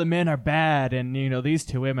like all the men are bad, and these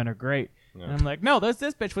two women are great. And I'm like, no, this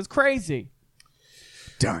bitch was crazy.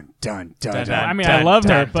 Dun dun dun. Dun, I mean, I love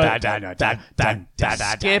her, but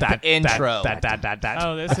Skip intro.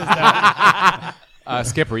 oh, this is the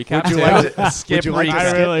Skip recap. Would you too? like to Skip would you like to recap.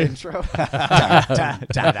 skip Really? intro?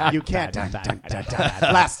 You can't.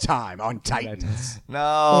 Last time on Titans.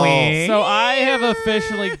 No. So I have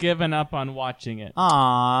officially given up on watching it.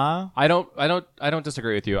 Aww. I don't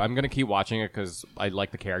disagree with you. I'm gonna keep watching it because I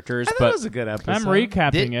like the characters. I thought But it was a good episode. I'm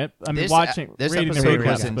recapping it. I'm watching. This reading the episode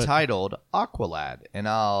recap, was but entitled Aqualad, and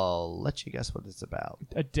I'll let you guess what it's about.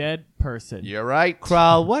 a dead person. You're right.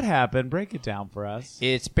 Kral, what happened? Break it down for us.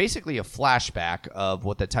 It's basically a flashback of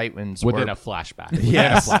what the Titans within were. a flashback.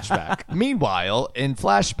 Yes. Within a flashback. Meanwhile, in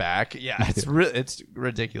flashback, it's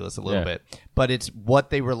ridiculous a little Yeah. bit, but it's what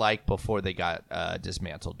they were like before they got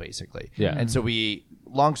dismantled, basically. Yeah. And so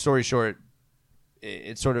long story short,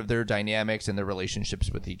 it's sort of their dynamics and their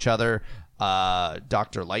relationships with each other.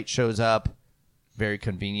 Dr. Light shows up very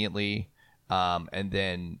conveniently, and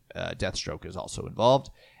then Deathstroke is also involved.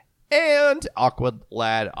 And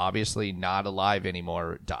Aqualad, obviously not alive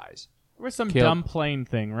anymore, dies. There was some Killed. dumb plane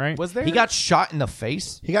thing, right? Was there? He got shot in the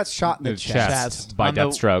face. He got shot in the The chest. chest by on the-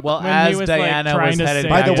 Deathstroke. Well, When he as was, like, Diana trying was to headed say-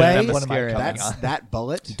 By the back to way, Themyscira. That's- that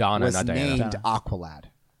bullet Donna, was not Diana. named Aqualad.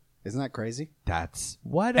 Isn't that crazy? That's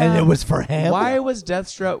What? And it was for him. Why was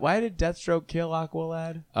Deathstroke? Why did Deathstroke kill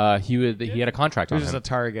Aqualad? He had a contract It on was just him. a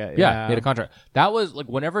target. Yeah, he had a contract. That was like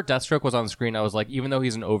whenever Deathstroke was on the screen, I was like, even though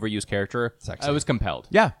he's an overused character, Sexy. I was compelled.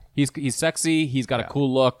 Yeah. He's sexy. He's got a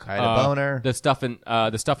cool look. I had a boner. The stuff in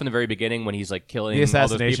the very beginning when he's like killing The all those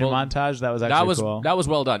assassination people. montage. That was actually cool. That was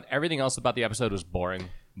well done. Everything else about the episode was boring.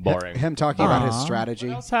 Him talking about his strategy.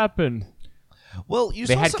 What else happened? Well, you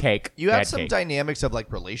They saw had some, cake. You They had had some cake. dynamics of like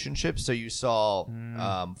relationships. So you saw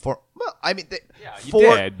you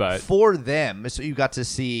did, but- for them, so you got to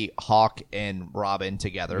see Hawk and Robin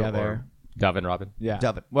together. Together. Dove and Robin. Yeah.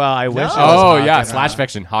 Dove. Well, I wish. it was Oh Hawk yeah, and slash Robin.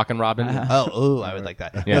 fiction. Hawk and Robin. I would like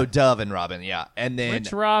that. Yeah. No, Dove and Robin. Yeah, and then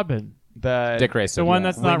Which Robin? The Dick Grayson. The one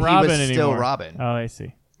that's not When he was Robin still anymore. Robin. Oh, I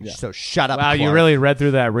see. So shut up. Wow, you Clark. really read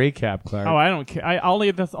through that recap, Clark. Oh, I don't care.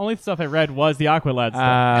 The only stuff I read was the Aqualad stuff.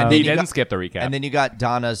 And He then you didn't got- skip the recap. And then you got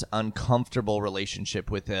Donna's uncomfortable relationship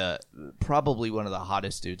with probably one of the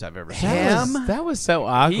hottest dudes I've ever seen. That was so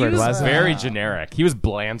awkward, he was wasn't it? very generic. He was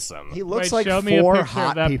blandsome. He looks Wait, like show me a four picture of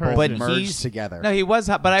hot that people person. But merged he's- together. No, he was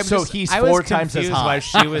hot, but So he's I was 4 times as confused hot. why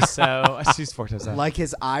she was so. She's 4 times as hot. Like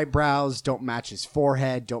his eyebrows don't match his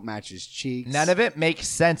forehead, don't match his cheeks. None of it makes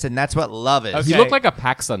sense, and that's what love is. He Okay. looked like a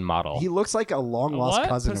PacSun model. He looks like a long lost What?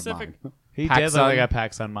 cousin Pacific- of mine. He did PacSun. look like a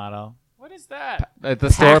PacSun model. What is that? At the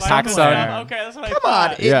store, PacSun. PacSun. Okay, that's what I Come on,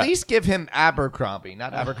 thought. at Yeah. least give him Abercrombie,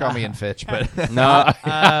 not Abercrombie and Fitch, but No,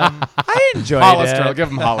 I enjoyed Hollister. I'll it. give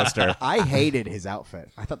him Hollister. I hated his outfit.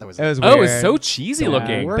 I thought that was. It was weird. Oh, it's so cheesy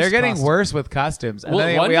looking. Worst They're getting costume. worse with costumes. And Well,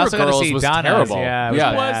 then we Wonder also got to Girls see was Donna's. terrible. Yeah, it was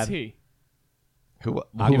Yeah. Who bad. was he? who was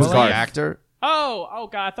was the Garth. actor? Oh,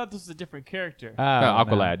 God! I thought this was a different character. Oh,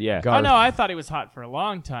 Aqualad, no. yeah. Oh Garth. no, I thought he was hot for a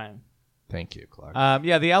long time. Thank you, Clark.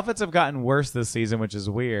 Yeah, the outfits have gotten worse this season, which is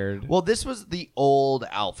weird. Well, this was the old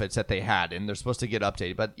outfits that they had, and they're supposed to get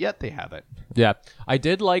updated, but yet they haven't. Yeah, I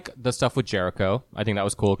did like the stuff with Jericho. I think that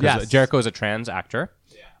was cool because Yes. Jericho is a trans actor.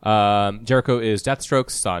 Jericho is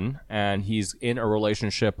Deathstroke's son, and he's in a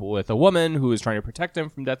relationship with a woman who is trying to protect him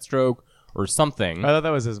from Deathstroke or something. I thought that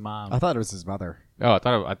was his mom. I thought it was his mother. Oh, I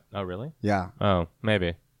thought. Oh, really? Yeah. Oh,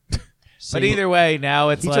 maybe. But either way, now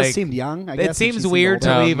it's He like just seemed young. I guess, it and seems she seemed weird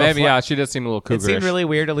older. to leave. maybe. a Yeah, she does seem a little It cougarish. seemed really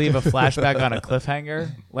weird to leave a flashback on a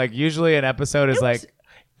cliffhanger. Like usually an episode is like,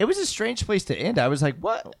 It was a strange place to end. I was like,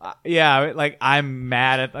 what? yeah, like I'm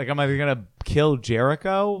mad at like I'm either gonna kill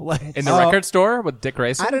Jericho. Like in the record store with Dick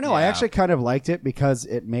Grayson. I don't know. I Yeah. actually kind of liked it because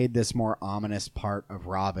it made this more ominous part of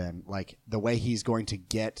Robin. Like the way he's going to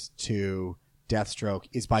get to Deathstroke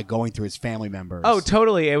is by going through his family members. oh,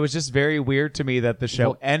 totally. It was just very weird to me that the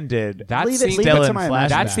show ended. That Leave it- scene, leave it still to in my flashback.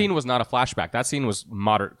 that scene was not a flashback. That scene was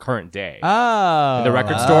current day. Oh, In the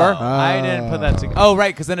record store? I didn't put that together. Oh,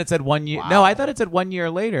 right, because then it said 1 year. No, I thought it said 1 year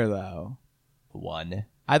later though. One.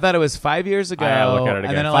 I thought it was 5 years ago. I gotta look at it And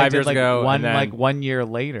again. then it 5 like, did, years like, ago, one and then- like 1 year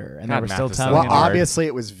later, and God, they were still math is telling Well, you. hard. obviously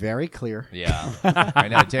it was very clear. Yeah. I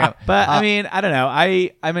know, damn. But I mean, I don't know.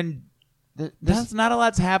 I mean, This, that's not a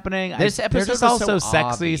lot's happening. this they're episode just was all so so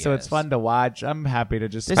sexy, so obvious. it's fun to watch. I'm happy to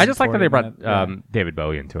just. I just like that they 40 brought minutes- David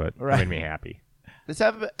Bowie into it. Right. That made me happy.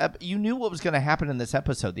 you knew what was going to happen in this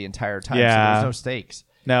episode the entire time, so Yeah. there was no stakes.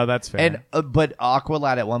 No, that's fair. And but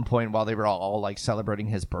Aqualad at one point, while they were all like celebrating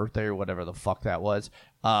his birthday or whatever the fuck that was,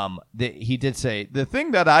 he did say the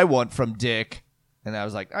thing that I want from Dick, and I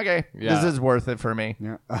was like, okay, Yeah. this is worth it for me.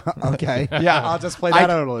 Yeah. Okay. Yeah. I'll just play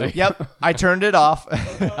that I- out a little. Yep, I turned it off.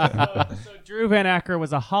 So Drew Van Acker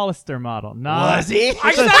was a Hollister model. Not, Was he?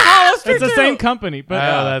 It's the same company, but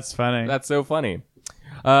oh, that's funny. That's so funny.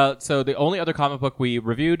 So the only other comic book we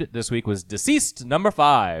reviewed this week was Deceased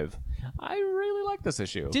 #5. I really like this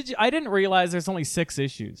issue. I didn't realize there's only 6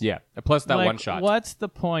 issues. Yeah, plus that Like, one shot. What's the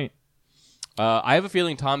point? I have a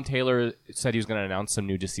feeling Tom Taylor said he was going to announce some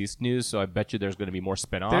new Deceased news, so I bet you there's going to be more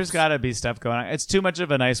spin-offs. There's got to be stuff going on. It's too much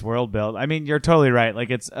of a nice world build. I mean, you're totally right.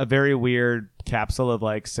 Like, it's a very weird capsule of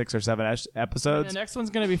like 6 or 7 episodes. The next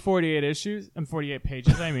one's going to be 48 issues and 48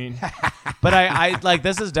 pages. I mean, But I like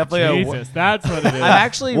this is definitely Jesus, that's what it is. I'm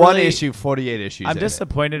actually One really, issue, 48 issues. I'm in it.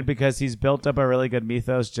 disappointed because he's built up a really good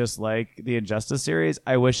mythos, just like the Injustice series.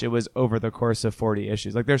 I wish it was over the course of 40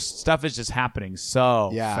 issues. Like, there's stuff is just happening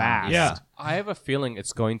so Yeah. fast. Yeah. I have a feeling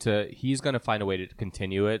he's going to find a way to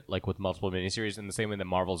continue it, like with multiple miniseries, in the same way that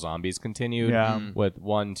Marvel Zombies continued Yeah. with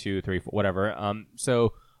 1, 2, 3, 4, whatever.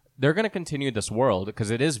 So they're going to continue this world because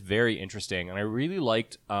it is very interesting, and I really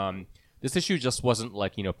liked. This issue just wasn't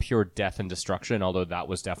like pure death and destruction, although that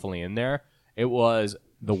was definitely in there. It was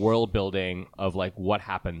the world building of like what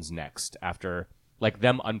happens next after, like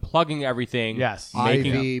them unplugging everything. Yes.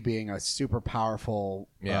 making Ivy being a super powerful,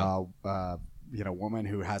 Yeah. woman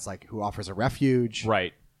who offers a refuge.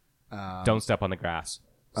 right. Don't step on the grass.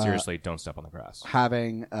 Seriously, don't step on the grass.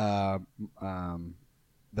 Having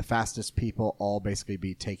the fastest people all basically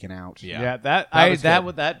be taken out. Yeah,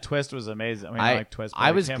 that twist was amazing. I mean, I- like twist.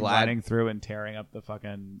 I but was him glad- running through and tearing up the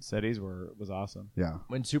fucking cities was awesome. Yeah.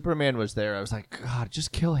 When Superman was there, I was like, God,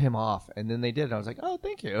 just kill him off. And then they did. And I was like, oh,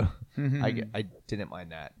 thank you. I didn't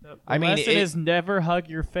mind that. I mean, lesson is never hug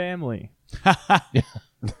your family.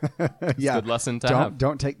 Yeah. Good lesson to have.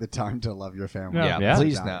 Don't take the time to love your family. No. yeah, Yeah.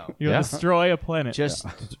 please Yeah. no. You'll Yeah. destroy a planet. Just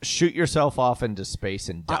shoot yourself off into space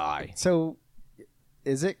and die. So,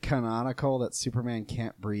 is it canonical that Superman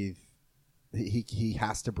can't breathe? He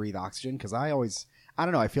has to breathe oxygen? Because I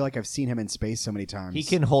don't know. I feel like I've seen him in space so many times. He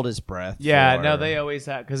can hold his breath. Yeah, for- no, they always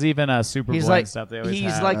have because even Superboy He's like and stuff. They always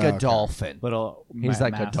he's have like a okay. dolphin. little. He's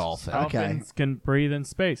like a masks. dolphin. Okay. Dolphins can breathe in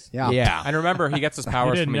space. Yeah. Yeah. And remember, he gets his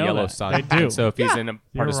powers didn't from a know yellow that. sun. They do. And so if he's in a part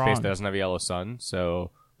You're of space wrong. that doesn't have a yellow sun, so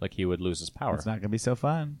like he would lose his power. It's not gonna be so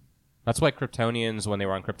fun. That's why Kryptonians, when they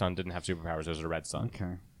were on Krypton, didn't have superpowers. There was a red sun.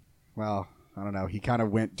 Okay. Well, I don't know. He kind of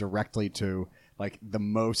went directly to like the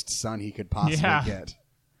most sun he could possibly Yeah. get.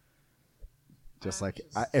 Just like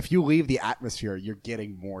if you leave the atmosphere, you're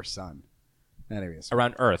getting more sun. Anyways,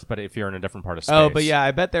 Around Earth, but if you're in a different part of space. Oh, but yeah,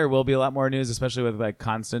 I bet there will be a lot more news, especially with like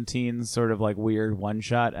Constantine's sort of like weird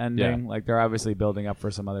one-shot ending. Yeah. Like they're obviously building up for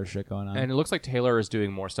some other shit going on. And it looks like Taylor is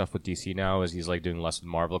doing more stuff with DC now, as he's like doing less with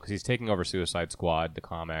Marvel because he's taking over Suicide Squad, the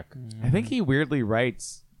comic. I think he weirdly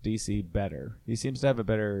writes DC better. He seems to have a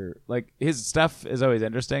better like his stuff is always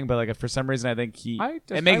interesting, but like for some reason I think I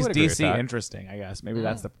it makes would agree with DC that. interesting. I guess maybe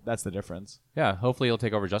that's the difference. Yeah, hopefully he'll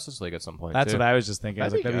take over Justice League at some point. That's too. what I was just thinking. I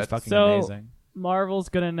was like, That'd that'd be be good. fucking So amazing. Marvel's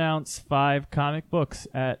gonna announce 5 comic books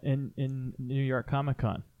in New York Comic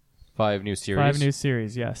Con. 5 new series. 5 new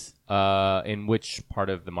series, yes, In which part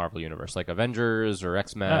of the Marvel universe, like Avengers or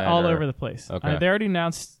X-Men? all or- over the place. Okay. They already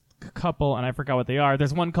announced a couple, and I forgot what they are.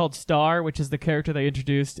 There's one called Star, which is the character they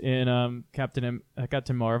introduced in Captain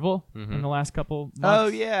Marvel in the last couple months. Oh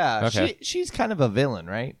yeah. Okay. She's kind of a villain,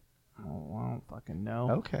 right? Oh, I don't fucking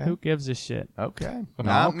know. Okay. Who gives a shit? Okay.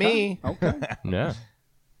 Not me. okay. Yeah.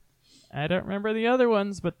 I don't remember the other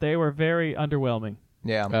ones, but they were very underwhelming.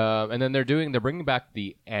 Yeah. And then they're bringing back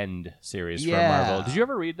the End series Yeah. for Marvel. Did you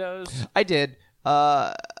ever read those? I did.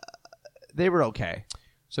 They were okay.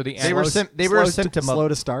 So the They End were a symptom slow of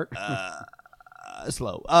to start.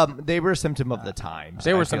 slow. They were a symptom of the times.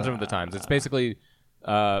 They I were feel. symptom of the times. It's basically,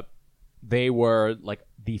 they were like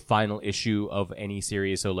the final issue of any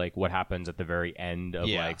series. So like what happens at the very end of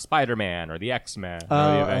Yeah. like Spider-Man or the X-Men or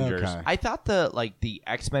Oh, the Avengers. okay. I thought the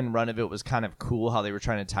X-Men run of it was kind of cool how they were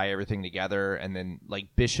trying to tie everything together, and then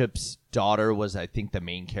like Bishop's daughter was I think the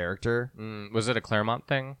main character. Was it a Claremont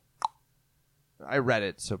thing? I read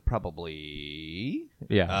it, so probably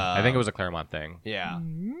Yeah, I think it was a Claremont thing. yeah.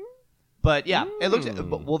 But yeah, it looks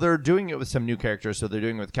well. They're doing it with some new characters, so they're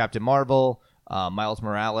doing it with Captain Marvel, Miles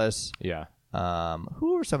Morales. Yeah.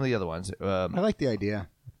 Who are some of the other ones? I like the idea.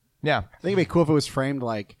 Yeah, I think it'd be cool if it was framed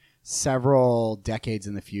like several decades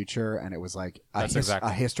in the future, and it was like That's exactly-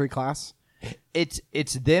 a history class.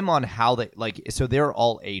 it's them on how they like. So they're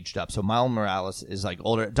all aged up. So Miles Morales is like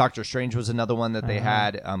older. Doctor Strange was another one that they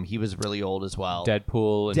had. He was really old as well.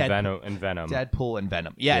 Deadpool and Deadpool. Venom. Deadpool and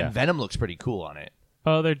Venom. Yeah, Yeah. and Venom looks pretty cool on it.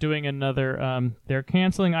 Oh, they're doing another. They're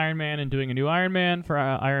canceling Iron Man and doing a new Iron Man for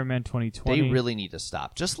Iron Man 2020. They really need to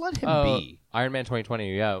stop. Just let him Oh, be. Iron Man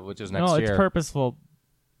 2020, yeah, which is next no, year. it's purposeful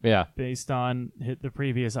Yeah. based on the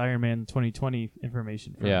previous Iron Man 2020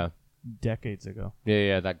 information from Yeah. decades ago.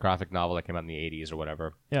 Yeah, that graphic novel that came out in the 80s or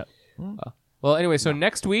whatever. Yeah. Well, anyway, so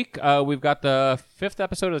next week we've got the 5th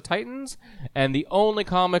episode of the Titans, and the only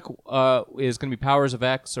comic is going to be Powers of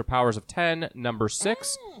X or Powers of 10, number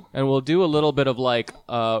 6, and we'll do a little bit of like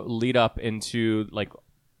lead up into like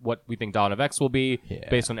what we think Dawn of X will be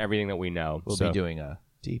based on everything that we know. We'll be doing a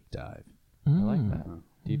deep dive. I like that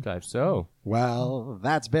deep dive. So, Well,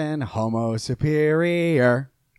 that's been Homo Superior.